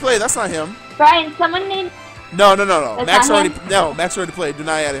 Max already played. That's not him. Brian, someone named. No. That's Max not already. him? No, Max already played. Do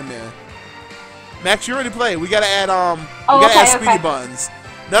not add him in. Max, you already played. We gotta add Oh, we gotta add okay. Speedy Buns.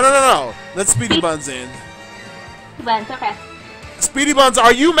 No. Let Speedy Buns in. Buns, okay. Speedy Buns,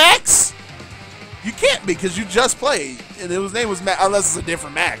 are you Max? You can't be because you just played, and his name was Max. Unless it's a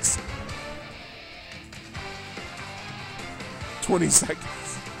different Max. 20 seconds.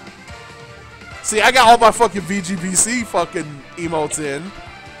 See, I got all my fucking VGBC fucking emotes in.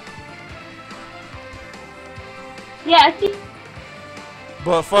 Yeah, see.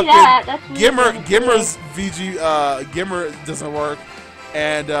 But fucking that's really Gimmer's Gimmer doesn't work,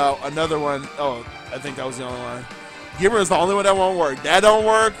 and another one, oh, I think that was the only one. Gimmer is the only one that won't work. That don't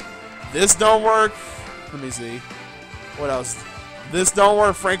work. This don't work. Let me see. What else? This don't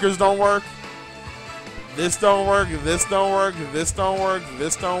work. Frankers don't work. This don't work. This don't work. This don't work.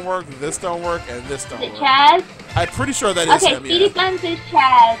 This don't work. This don't work. And this don't Is it work. Chaz? I'm pretty sure that is Okay, him. Speedy Yeah. Buns is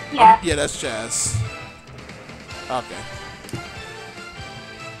Chaz. Yeah. Yeah, that's Chaz. Okay.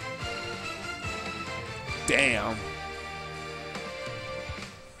 Damn.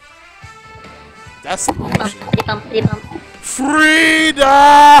 That's some bullshit.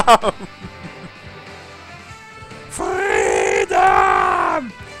 Freedom!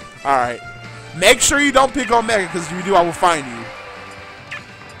 Freedom! Alright. Make sure you don't pick Omega, because if you do, I will find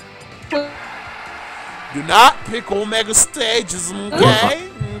you. Do not pick Omega stages, okay?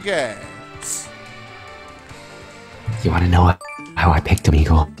 Okay. You want to know how I picked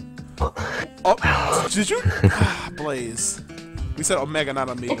Amigo? Oh, did you? Blaze. We said Omega, not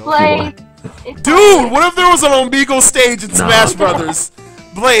Amigo. It's like. It's Dude, what if there was an Omegle stage in Smash Brothers?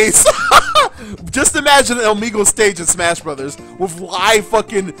 Blaze. Just imagine an Omegle stage in Smash Brothers with live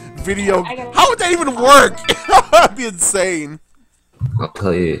fucking video. How would that even work? That'd be insane. I'll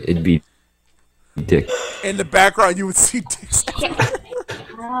tell you, it'd be Dick. In the background, you would see dicks.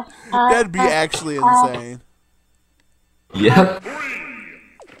 That'd be actually insane. Yep.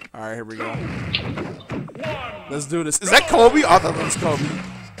 Alright, here we go. Let's do this. Is that Kobe? I thought that was Kobe.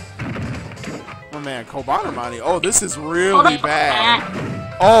 Oh man, Kobanomani. Oh, this is really bad.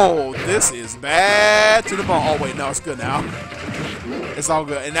 Oh, this is bad to the bone. Oh wait, no, it's good now. It's all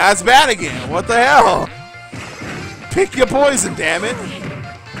good. And now it's bad again. What the hell? Pick your poison, damn it!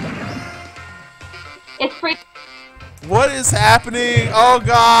 It's free. What is happening? Oh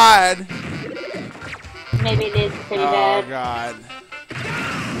God! Maybe it is pretty Oh bad. God!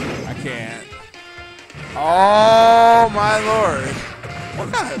 I can't. Oh my lord!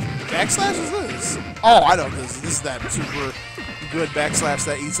 What kind of backslash is this? Oh, I know this. This is that super good backslash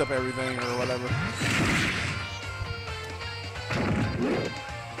that eats up everything or whatever.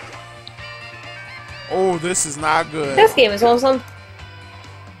 Oh, this is not good. This game is awesome.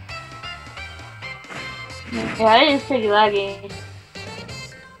 Yeah, it is pretty laggy.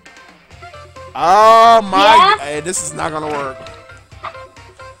 Oh my! Yeah? Hey, this is not gonna work.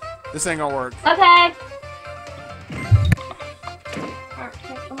 This ain't gonna work. Okay.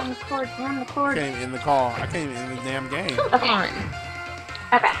 I'm on the cord. We're on the I cord. can't even in the call. I can't even in the damn game. Okay.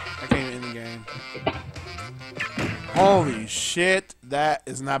 Okay. I can't even in the game. Holy shit! That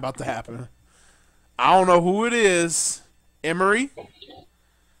is not about to happen. I don't know who it is. Emery?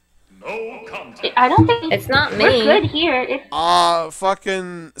 I don't think It's not me. we're good here. It's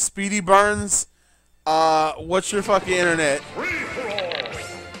Fucking Speedy Burns. What's your fucking internet?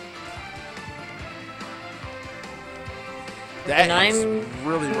 That And is I'm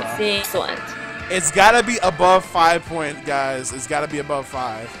really rough. Excellent. It's gotta be above 5 point, guys. It's gotta be above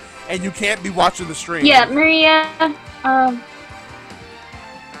 5. And you can't be watching the stream. yeah, Maria.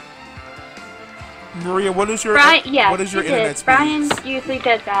 Maria, what is your Brian. Yeah, what is your she internet did. speed? Brian usually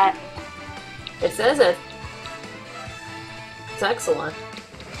does that. It says it. It's excellent.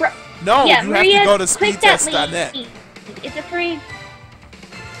 No, yeah, you Maria, have to go to click that speedtest.net. link. It's a free.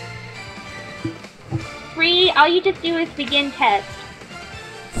 All you just do is begin test.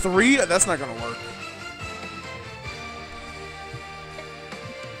 3? That's not gonna work.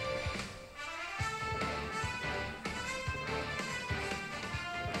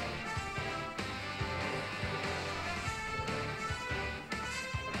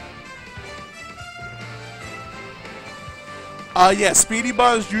 Yeah, Speedy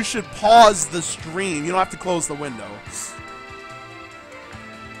Buzz, you should pause the stream. You don't have to close the window.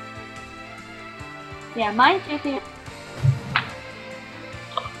 Yeah, mine's usually.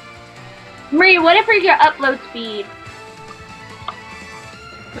 Maria, whatever your upload speed.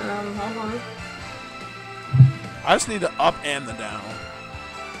 Hold on. I just need the up and the down.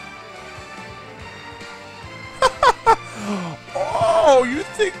 Oh, you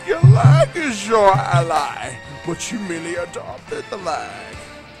think your lag is your ally, but you merely adopted the lag.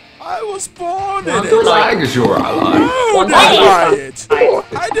 I was born in it. Lag is your ally. Oh, One deny it.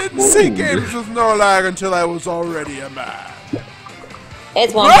 I didn't see games with no lag until I was already a man.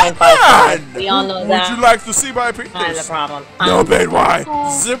 It's 1.55. Man! We all know Would that. you like to see my Not the penis? problem. No, babe, why?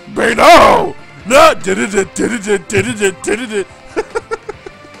 Zip, babe, no! No! Did it.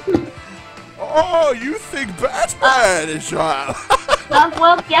 Oh, you think Batman is your ally?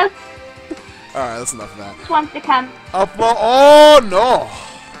 Well, yes, Alright, that's enough of that. this wants to come. Upload. Oh, no.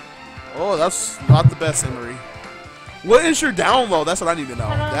 Oh, that's not the best, Emery. What is your download? That's what I need to know.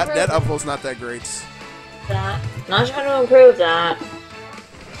 That upload's not that great. Not trying to improve that.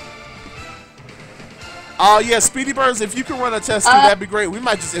 Yeah, Speedy Burns, if you can run a test too, that'd be great. We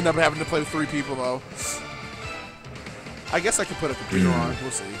might just end up having to play with 3 people, though. I guess I could put a computer on.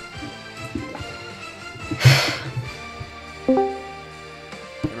 We'll see.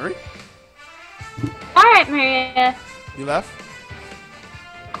 Emery? Alright, Maria. You left?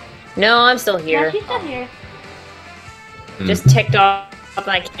 No, I'm still Yeah, here. she's still here. Just ticked off that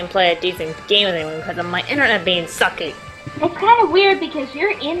I can't play a decent game with anyone because of my internet being sucky. It's kind of weird because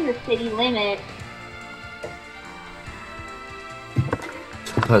you're in the city limit.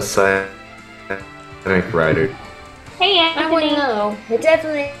 Pathetic writer. Hey, I wouldn't Anthony. know. It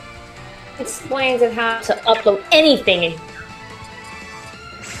definitely explains it how to upload anything in.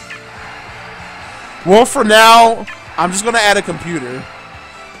 Well, for now, I'm just gonna add a computer.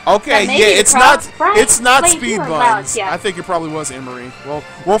 Okay, maybe yeah, it's not Brian, wait, Speed you were Buns. loud, yeah. I think it probably was Emery.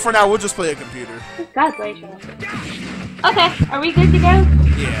 Well, for now, we'll just play a computer. God bless you. Okay, are we good to go?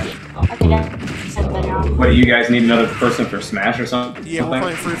 Yeah. Okay, that's better. What, do you guys need another person for Smash or something? Yeah, we're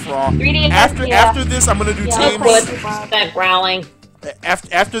playing free for all. 3D After this, I'm gonna do Yeah. teams. Quit that growling.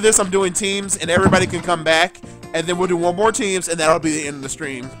 After this, I'm doing teams, and everybody can come back, and then we'll do one more teams, and that'll be the end of the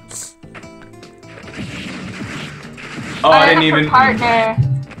stream. Oh, I didn't even. Partner.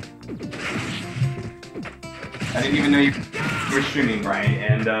 I didn't even know you were streaming, Brian.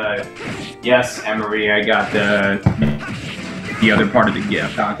 And yes, Emery, I got the other part of the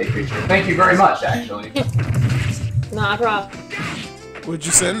gift. I'll take a picture. Thank you very much, actually. Not a problem. Would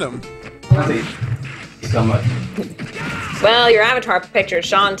you send them? Thank you so much. Well, your avatar picture is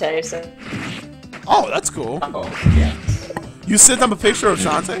Shantae, so. Oh, that's cool. Oh, yeah. You sent them a picture of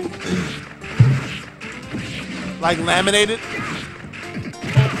Shantae? Like laminated?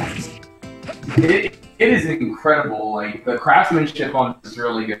 It is incredible. Like, the craftsmanship on it is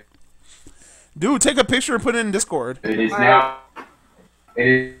really good. Dude, take a picture and put it in Discord. It is now. It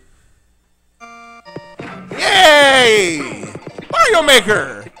is. Yay! Mario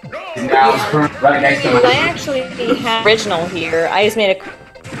Maker! Now right next to I it. actually have original here. I just made a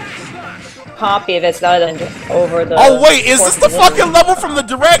copy of it so that I didn't over the. Oh wait, is this the fucking level from the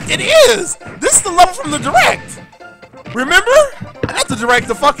direct? It is! This is the level from the direct! Remember? Not the direct,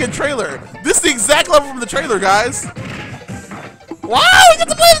 the fucking trailer. This is the exact level from the trailer, guys. Wow, we get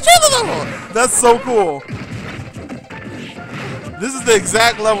to play the trailer level! That's so cool. This is the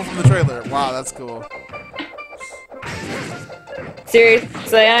exact level from the trailer. Wow, that's cool.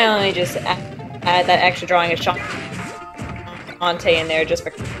 Seriously, I only just add that extra drawing of Shantae in there just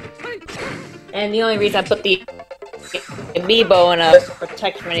for. And the only reason I put the amiibo in a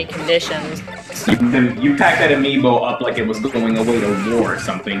protect from any conditions. You packed that amiibo up like it was going away to war or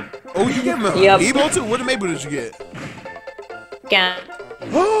something. Oh, you get an Yep. amiibo too? What amiibo did you get? Yeah.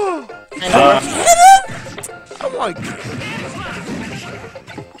 Oh my god.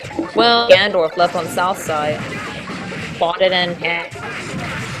 Well, Gandorf left on the south side. Bought it in. Damn!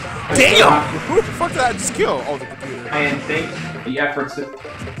 Who the fuck did I just kill? Oh, the computer. And thanks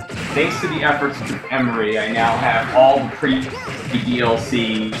to the efforts of Emery, I now have all the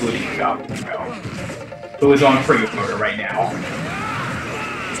pre-DLC, including Falco, who is on pre-order right now.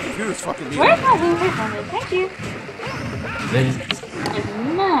 This computer's fucking me. Where's my Miiverse on this? Thank you. Then It's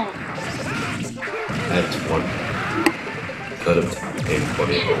nice. That's one. Could have taken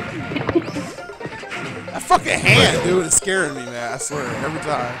 20. That fucking hand, dude, is scaring me, man. I swear, every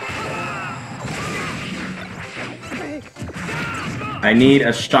time. I need a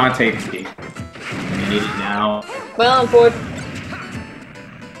Shantae key. I need it now. Well, unfortunately,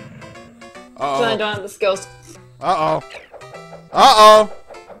 I Uh-oh. don't have the skills. Uh-oh. Uh-oh.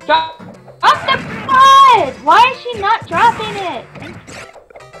 Drop the pod! Why is she not dropping it?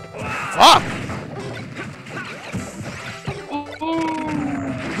 Fuck! And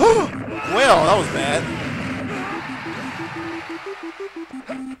Well, that was bad.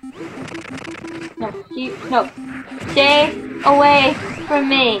 no. Stay away from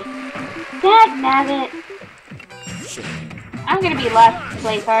me. Dad, nabbit. Shit. I'm gonna be last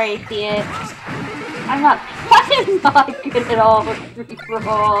place. I already see it. I'm not good at all with free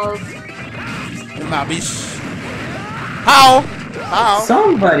rolls. Nah, bitch. How? How?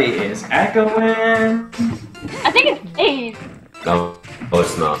 Somebody is echoing. I think it's Dave. No,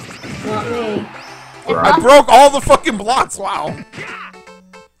 it's not. Not me. I broke all the fucking blocks. Wow.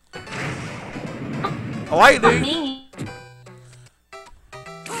 I like it, Not dude. me.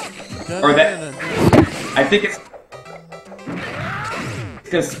 Or that. I think it's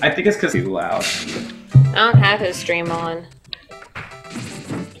because too loud. I don't have his stream on.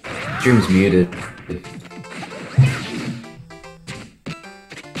 Stream's muted.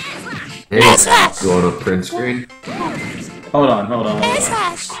 Hey, you want a print screen? Hold on.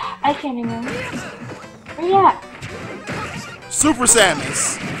 I can't even. Where you at? Super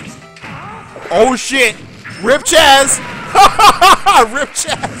Samus. Oh shit. Rip Chaz. Rip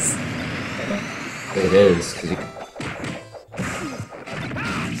Chaz. It is. 'Cause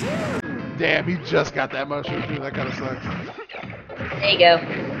Damn, he just got that mushroom too. That kind of sucks. There you go.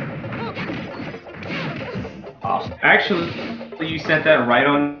 Actually, you sent that right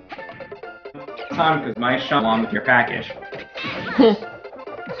on time because my shot along with your package.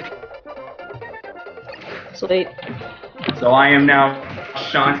 Sweet. So I am now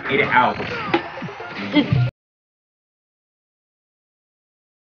Shantae out.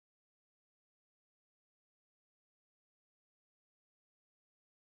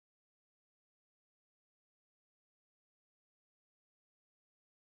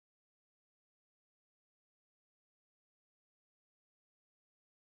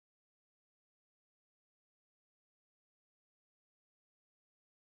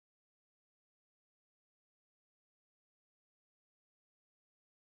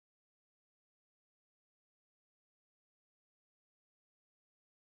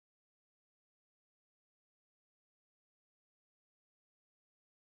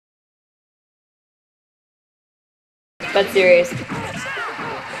 But serious.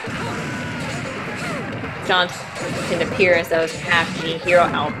 John's in appearance that was half G hero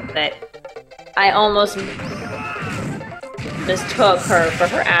outfit. I almost mistook her for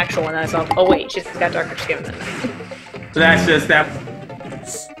her actual one. I was like, oh wait, she's got darker skin than that. So that's just that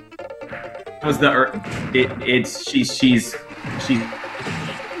was the she's And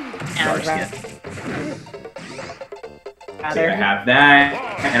dark skin. I have that,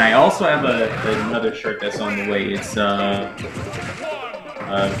 and I also have another shirt that's on the way. It's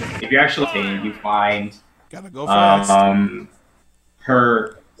if you actually you find Gotta go fast.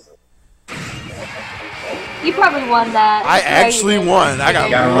 her. You probably won that. I actually won. I got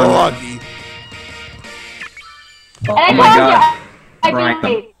lucky. Oh And my I god! told you, I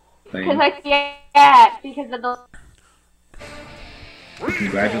did because because of the.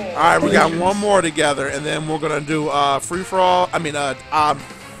 Congratulations. All right, we got one more together, and then we're gonna do free for all. I mean,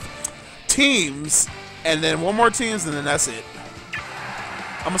 teams, and then one more teams, and then that's it.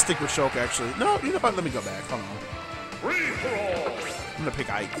 I'm gonna stick with Shulk actually. No, you know what? Let me go back. Hold on. I'm gonna pick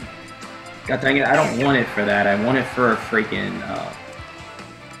Ike. God dang it! I don't want it for that. I want it for a freaking. I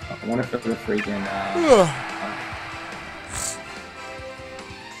want it for the freaking.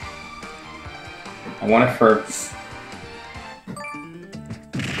 I want it for.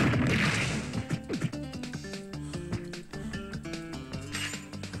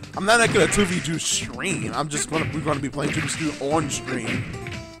 I'm not gonna 2v2 stream. We're gonna be playing 2v2 on stream.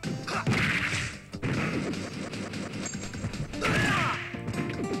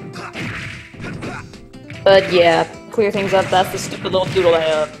 But yeah, clear things up. That's the stupid little doodle I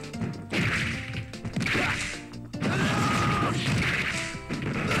have.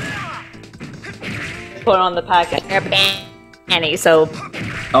 Put on the packet. Annie, so.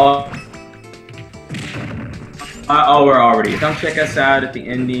 Oh, we're already. Come check us out at the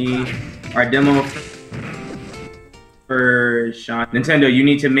indie. Our demo for Sean. Nintendo, you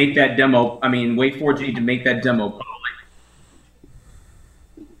need to make that demo. I mean, wait for you to make that demo.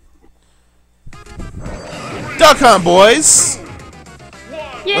 Duck Hunt, boys.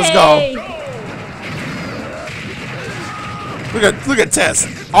 Yay! Let's go. Look at Tess.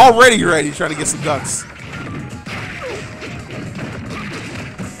 Already ready, trying to get some ducks.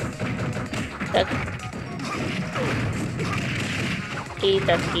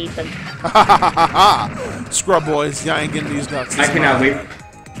 Ethan. Scrub boys, y'all ain't getting these ducks. I cannot wait.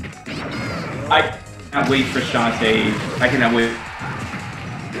 I cannot wait for Shantae. I cannot wait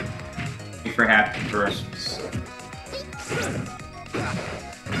for Happy Christmas.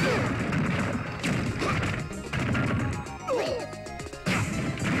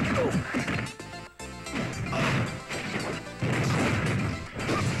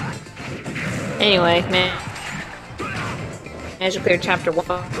 Anyway, man. Managed to clear chapter 5.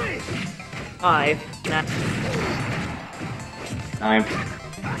 Nah. I'm.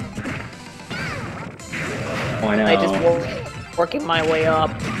 Oh, I know. I just working my way up.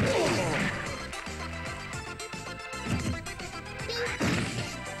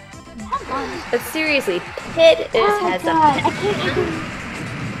 But seriously, Pit has God, I can't even.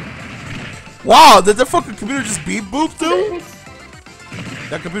 Wow, did the fucking computer just beep boop dude?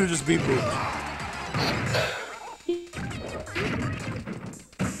 That computer just beep boop.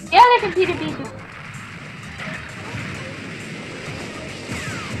 Yeah, the computer beat me.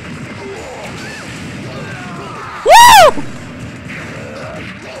 Woo!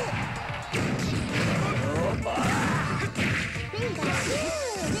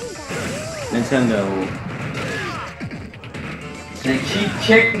 Nintendo. They keep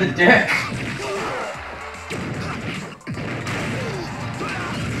kicking the deck.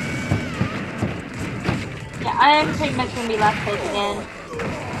 Yeah, I am pretty much gonna be last place again.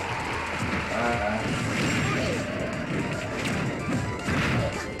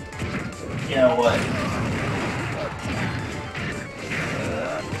 You know what?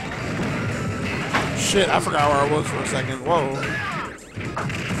 Shit, I forgot where I was for a second. Whoa.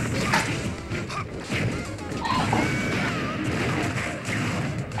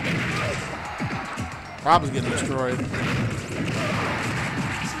 Rob is getting destroyed.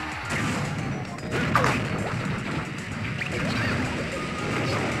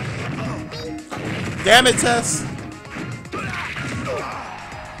 Damn it, Tess!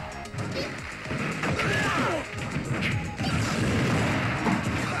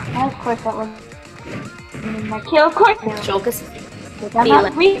 Of course, that was my kill. Of course, Jolkus. I'm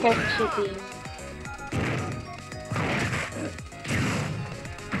not weak as it should be.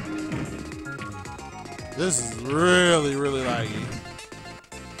 This is really, really laggy.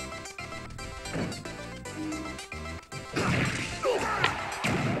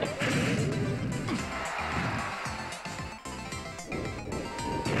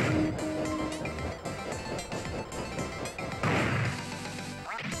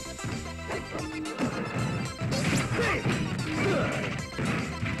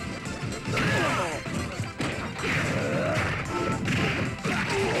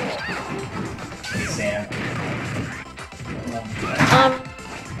 Sam.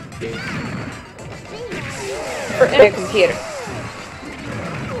 Your computer.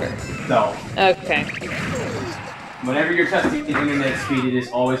 So, Okay. whenever you're testing the internet speed, it is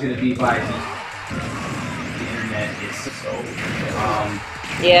always going to be by the internet is so.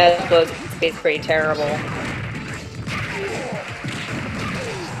 Yeah, it's pretty terrible.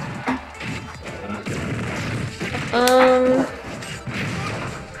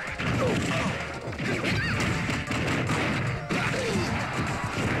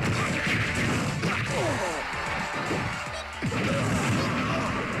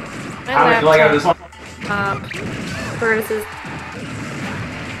 How much do I got this one? Curtis's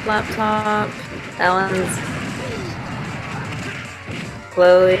laptop, Ellen's,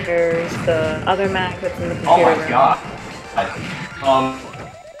 Chloe, there's the other Mac that's in the computer Oh my room. god.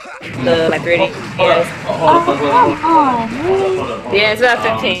 My 3D. Yes. Yeah, it's about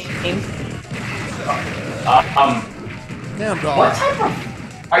 15. Damn dog. What type of...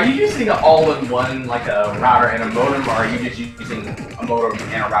 Are you using an all-in-one, like a router and a modem, or are you just using a modem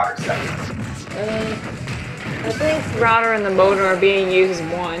and a router separate? I think the router and the modem are being used as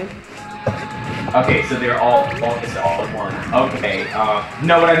one. Okay, so they're it's all in one. Okay,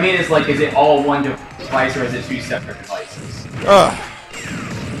 no, what I mean is, like, is it all one device, or is it two separate devices?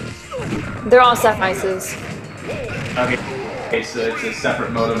 They're all devices. Okay, so it's a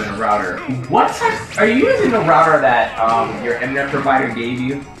separate modem and a router. What type... Are you using the router that, your internet provider gave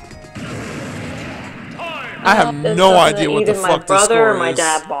you? I have no idea what the fuck this score score or my is.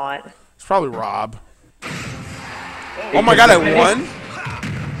 dad bought. It's probably Rob. Oh my god, I won?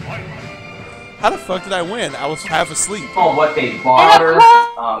 How the fuck did I win? I was half asleep. Oh, what they bought or,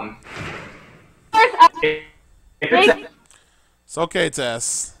 if it's a, It's okay,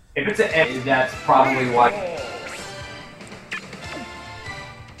 Tess. if it's an that's probably why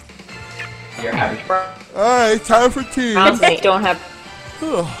you're having... Alright, time for teams. They don't have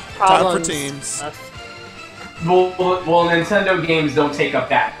Time problems. for teams. Well, Nintendo games don't take up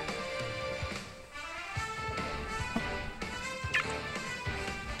that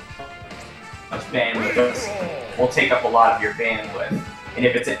much bandwidth. Will take up a lot of your bandwidth. And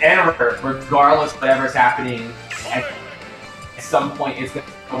if it's an error, regardless of whatever's happening, at some point it's going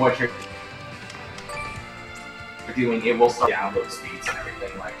to know what you're doing. It will start download speeds and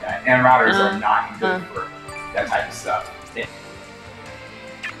everything like that. And routers are not good for that type of stuff.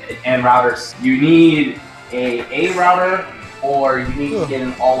 And routers, you need a router, or you need to get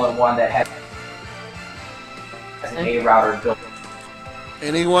an all-in-one that has an A router built.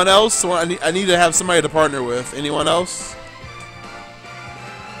 Anyone else? I need to have somebody to partner with. Anyone else?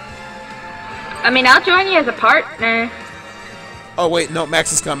 I mean, I'll join you as a partner. Oh wait, no,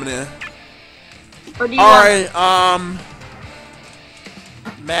 Max is coming in. Or do you Alright,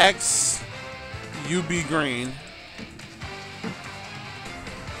 Max, you be green.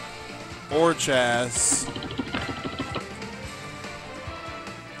 Or Chaz.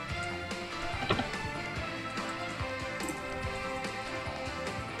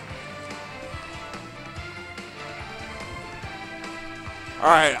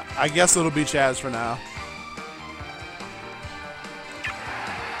 Alright, I guess it'll be Chaz for now.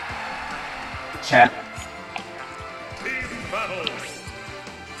 Chat.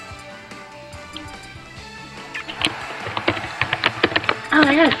 Oh,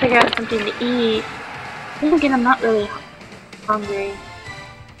 I gotta figure out something to eat. Then again, I'm not really hungry.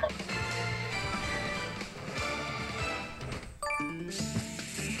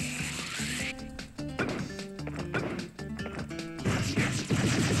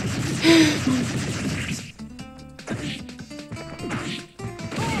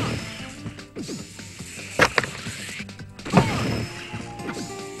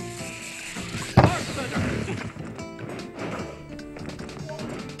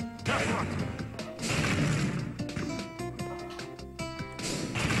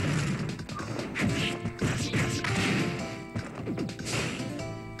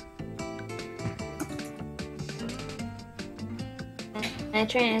 I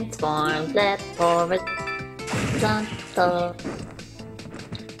transformed left horizontal.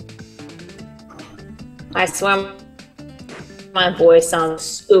 I swear my voice sounds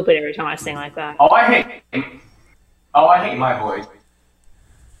stupid every time I sing like that. Oh, I hate my voice.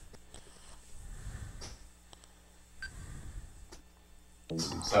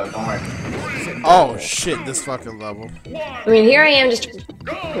 So don't worry. Oh shit, this fucking level. I mean, here I am just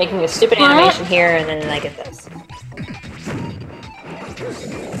making a stupid animation here, and then I get this.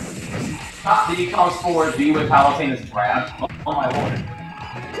 Top D comes forward, B with Palutena's grab. Oh my lord.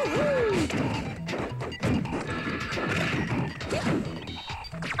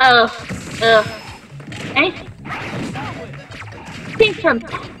 Anything from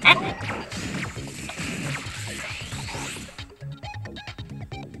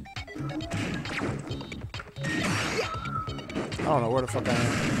don't know where the fuck I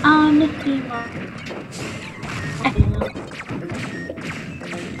am. Let's see. I don't know.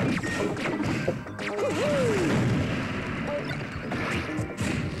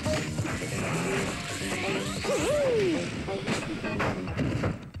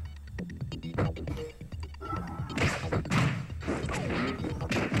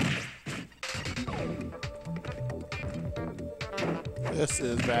 This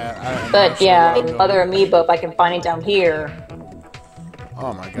is bad. I'm not But sure yeah, where I'm going. other amiibo if I can find it down here.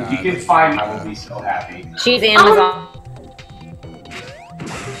 Oh my god. If you can find me, I will be so happy. She's Amazon.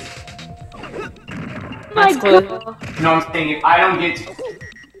 My That's cool. God. No, I'm saying if I don't get to,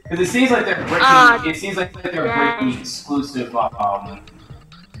 because it seems like they're breaking. It seems like they're yeah. breaking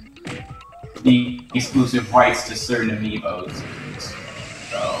the exclusive rights to certain amiibos.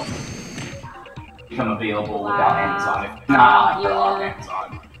 So become available without Amazon. If not, they're on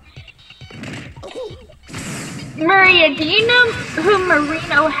Amazon. Maria, do you know who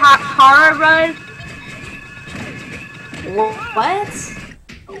Marino Hara was? What?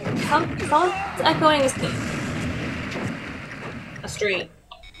 Someone's echoing a street.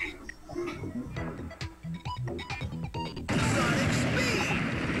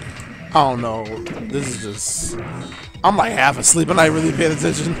 I don't know. This is just. I'm like half asleep. I'm not really paying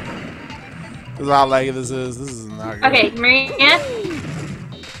attention. Cause how like this is. This is not good. Okay, Maria.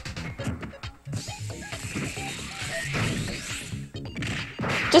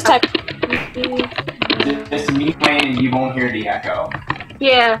 Just type. Just me playing and you won't hear the echo.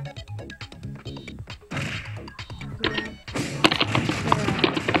 Yeah.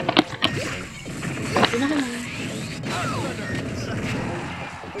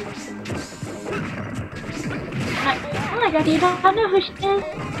 Oh my god, you don't know who she is?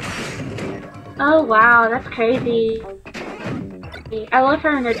 Oh wow, that's crazy. I love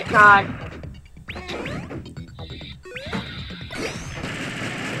her in the god.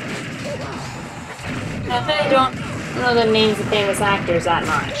 I don't know the names of famous actors that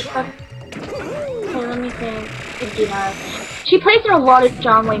much. Okay, let me think. You know, she plays in a lot of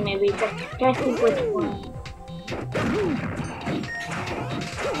John Wayne movies. I can't think which one.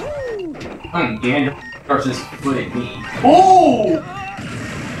 Ganondorf just footed me. Ooh!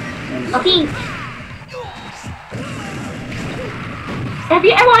 Pink. Have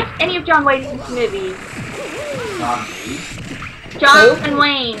you ever watched any of John Wayne's movies? John and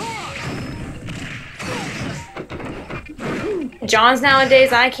Wayne. Johns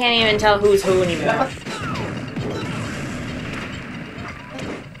nowadays, I can't even tell who's who anymore.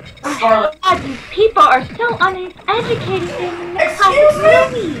 Scarlet. God, these people are so uneducated in this kind of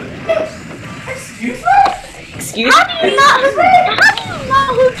movie. Excuse me? Excuse How do you me? not know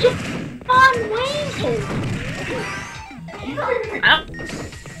who John Wayne is?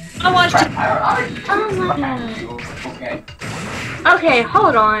 I watched it. Oh my god. Okay. Okay,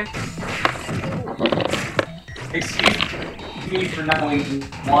 hold on. Excuse me for not knowing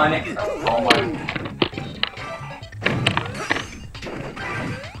one. Oh my.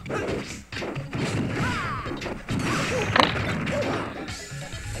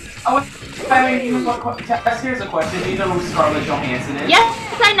 Oh, I mean, here's a question. Do you know who Scarlett Johansson is? Yes,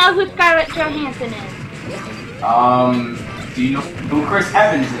 I know who Scarlett Johansson is. Do you know who Chris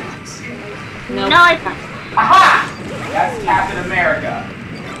Evans is? Nope. No, I don't. Aha! That's Captain America.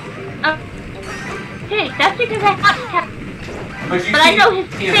 Okay, that's because I have Captain. But you But I know his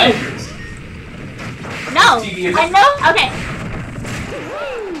the face. Avengers. No, See the I know. Okay.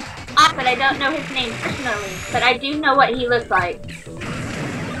 But I don't know his name personally. But I do know what he looks like.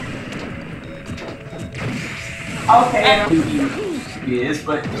 Okay, I know who he is,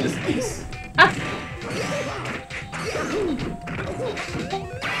 but just peace. Okay.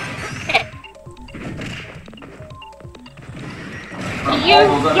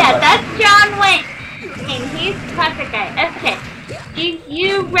 Yeah, that's John Wayne. And he's the classic guy. Okay. Do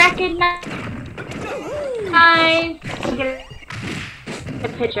you recognize? Get a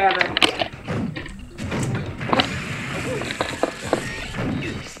picture of her.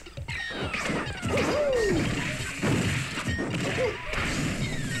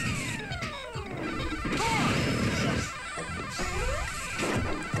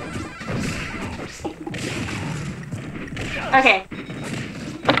 Okay.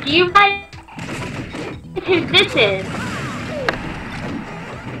 Do you guys who this is?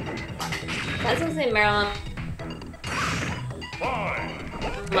 That doesn't say Marilyn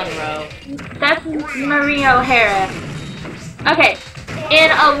Monroe. That's Maria O'Hara. Okay.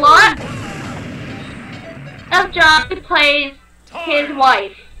 In a lot of John plays his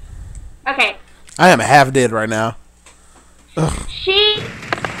wife. Okay. I am half dead right now. Ugh. She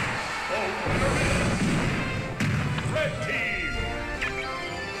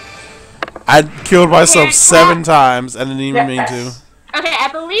I killed myself 7 times and didn't even mean to. Okay, I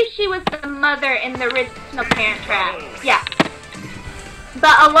believe she was the mother in the original Parent Trap. Yeah.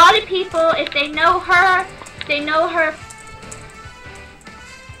 But a lot of people, if they know her,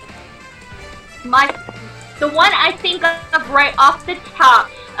 the one I think of right off the top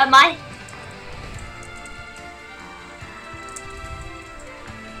of my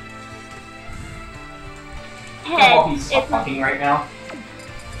head Oh, he's is... fucking right now.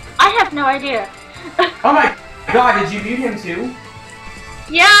 I have no idea. Oh my god, did you mute him too?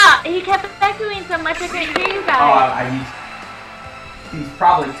 Yeah, he kept echoing so much I couldn't hear you Oh, guys. he's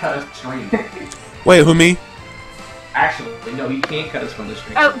probably cut us stream. Wait, who, me? Actually, no, he can't cut us from the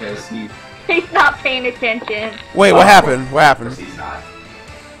stream Oh. because He's not paying attention. Wait, what happened? What of course happened? he's not.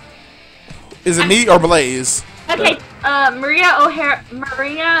 Is it me or Blaze? Okay, Maria O'Hara.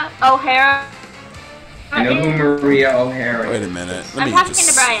 I know who Maria O'Hara Wait a is. minute. Let I'm me talking just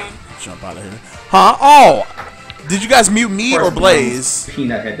to Brian. jump out of here. Huh? Oh! Did you guys mute me Of or course, Blaze?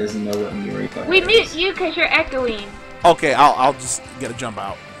 Peanut Head doesn't know what Maria O'Hara We is. mute you because you're echoing. Okay, I'll just get a jump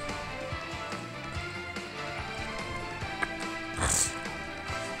out.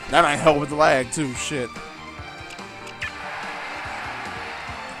 That ain't hell with the lag too. Shit.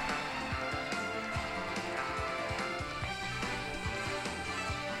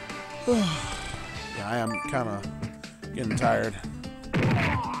 Yeah, I am kind of getting tired.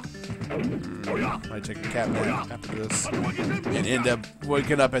 Might take a cat nap after this and end up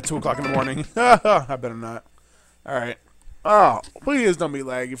waking up at 2 o'clock in the morning. I better not. All right. Oh, please don't be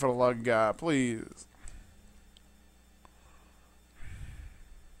laggy for the love of God, please.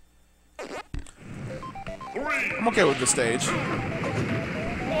 I'm okay with this stage.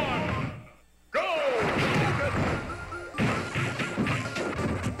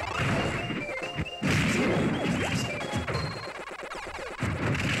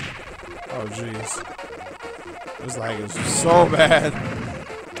 Oh jeez, this lag is so bad.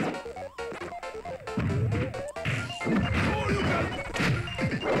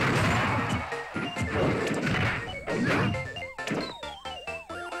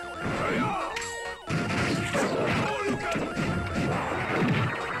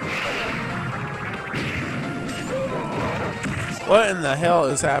 What in the hell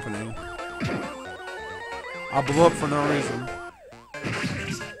is happening? I blew up for no reason.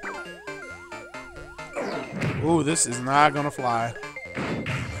 Ooh, this is not gonna fly.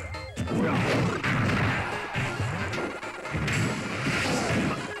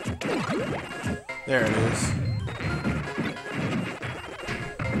 There it is.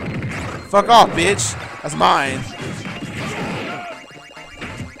 Fuck off, bitch. That's mine.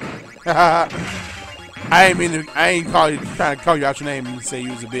 I ain't trying to call you out your name and say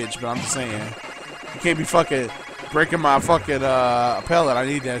you was a bitch, but I'm just saying. You can't be fucking breaking my fucking pellet. I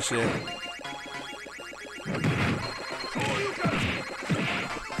need that shit.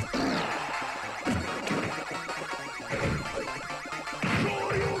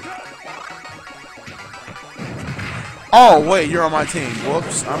 Oh, wait, you're on my team.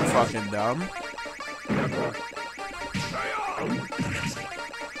 Whoops, I'm fucking dumb.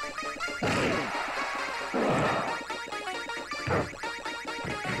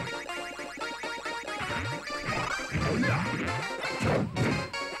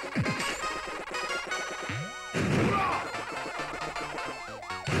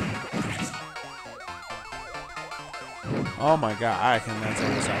 Oh my god, I cannot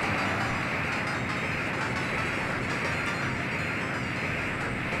take this out.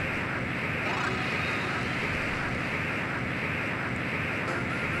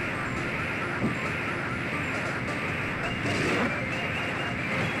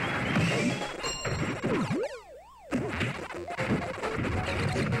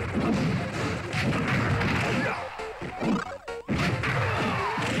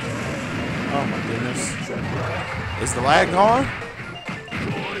 Oh my goodness. Is the lag gone?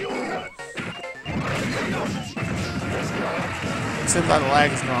 It seems like the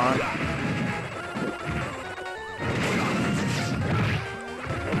lag is gone.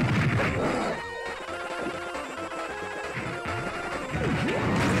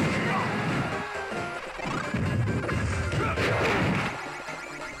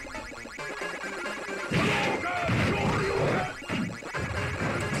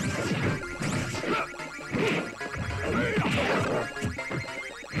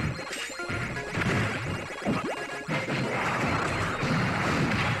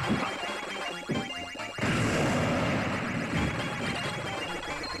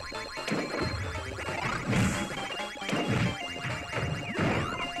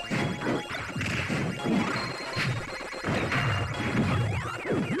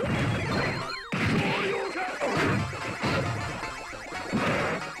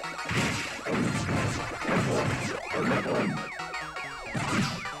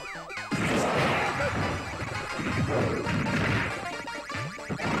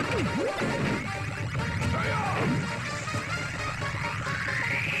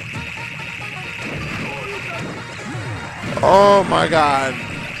 Oh my god.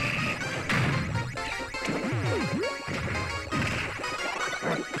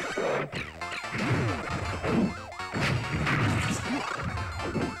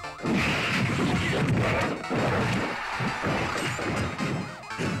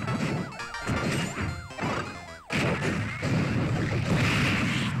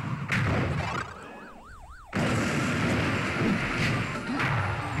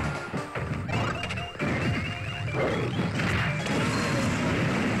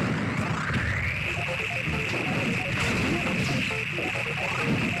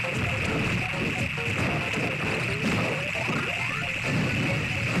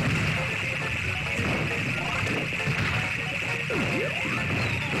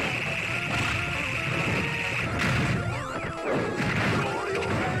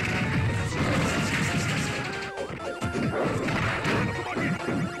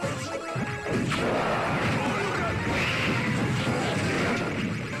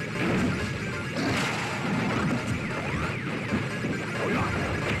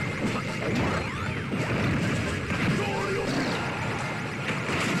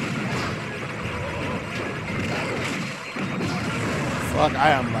 Fuck,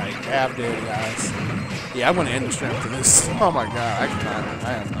 I am like half dead, guys. Yeah, I'm gonna end the stream after this. Oh my god, I cannot.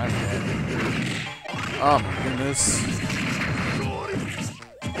 I'm dead. Oh my goodness.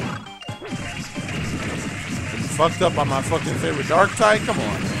 Fucked up on my fucking favorite dark type? Come on,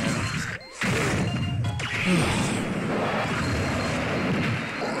 man.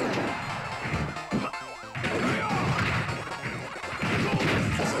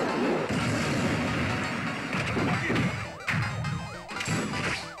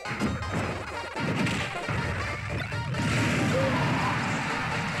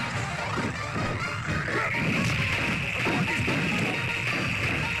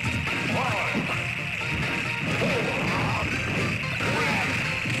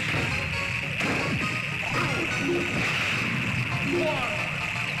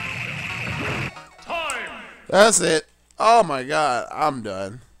 That's it. Oh my god, I'm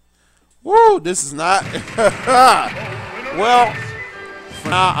done. Woo, this is not. Well, for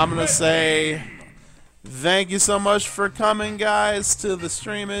now, I'm going to say thank you so much for coming, guys, to the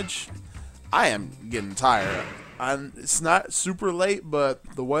streamage. I am getting tired. It's not super late, but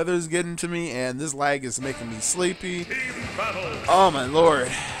the weather's getting to me, and this lag is making me sleepy. Oh my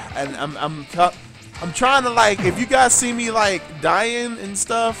lord. And I'm trying to, like, if you guys see me like dying and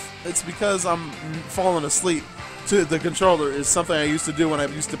stuff, it's because I'm falling asleep to the controller. Is something I used to do when I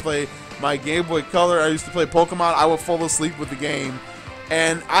used to play my Game Boy Color. I used to play Pokemon. I would fall asleep with the game,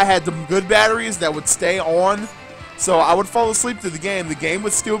 and I had the good batteries that would stay on, so I would fall asleep to the game. The game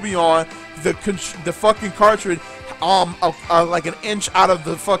would still be on. The fucking cartridge like an inch out of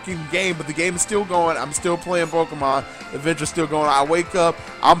the fucking game, but the game is still going. I'm still playing Pokemon. The adventure's still going. I wake up,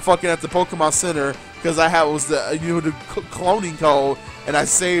 I'm fucking at the Pokemon Center because I had was the the cloning code, and I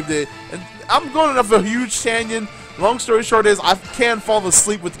saved it. And I'm going up a huge canyon. Long story short is I can fall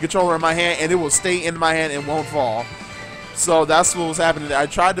asleep with the controller in my hand, and it will stay in my hand and won't fall. So that's what was happening. I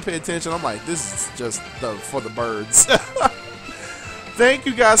tried to pay attention. I'm like, this is just for the birds. Thank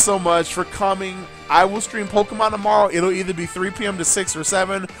you guys so much for coming. I will stream Pokemon tomorrow. It'll either be 3 p.m. to 6 or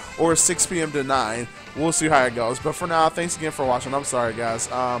 7 or 6 p.m. to 9. We'll see how it goes. But for now, thanks again for watching. I'm sorry, guys.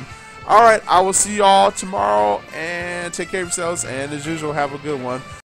 Alright, I will see y'all tomorrow, and take care of yourselves, and as usual, have a good one.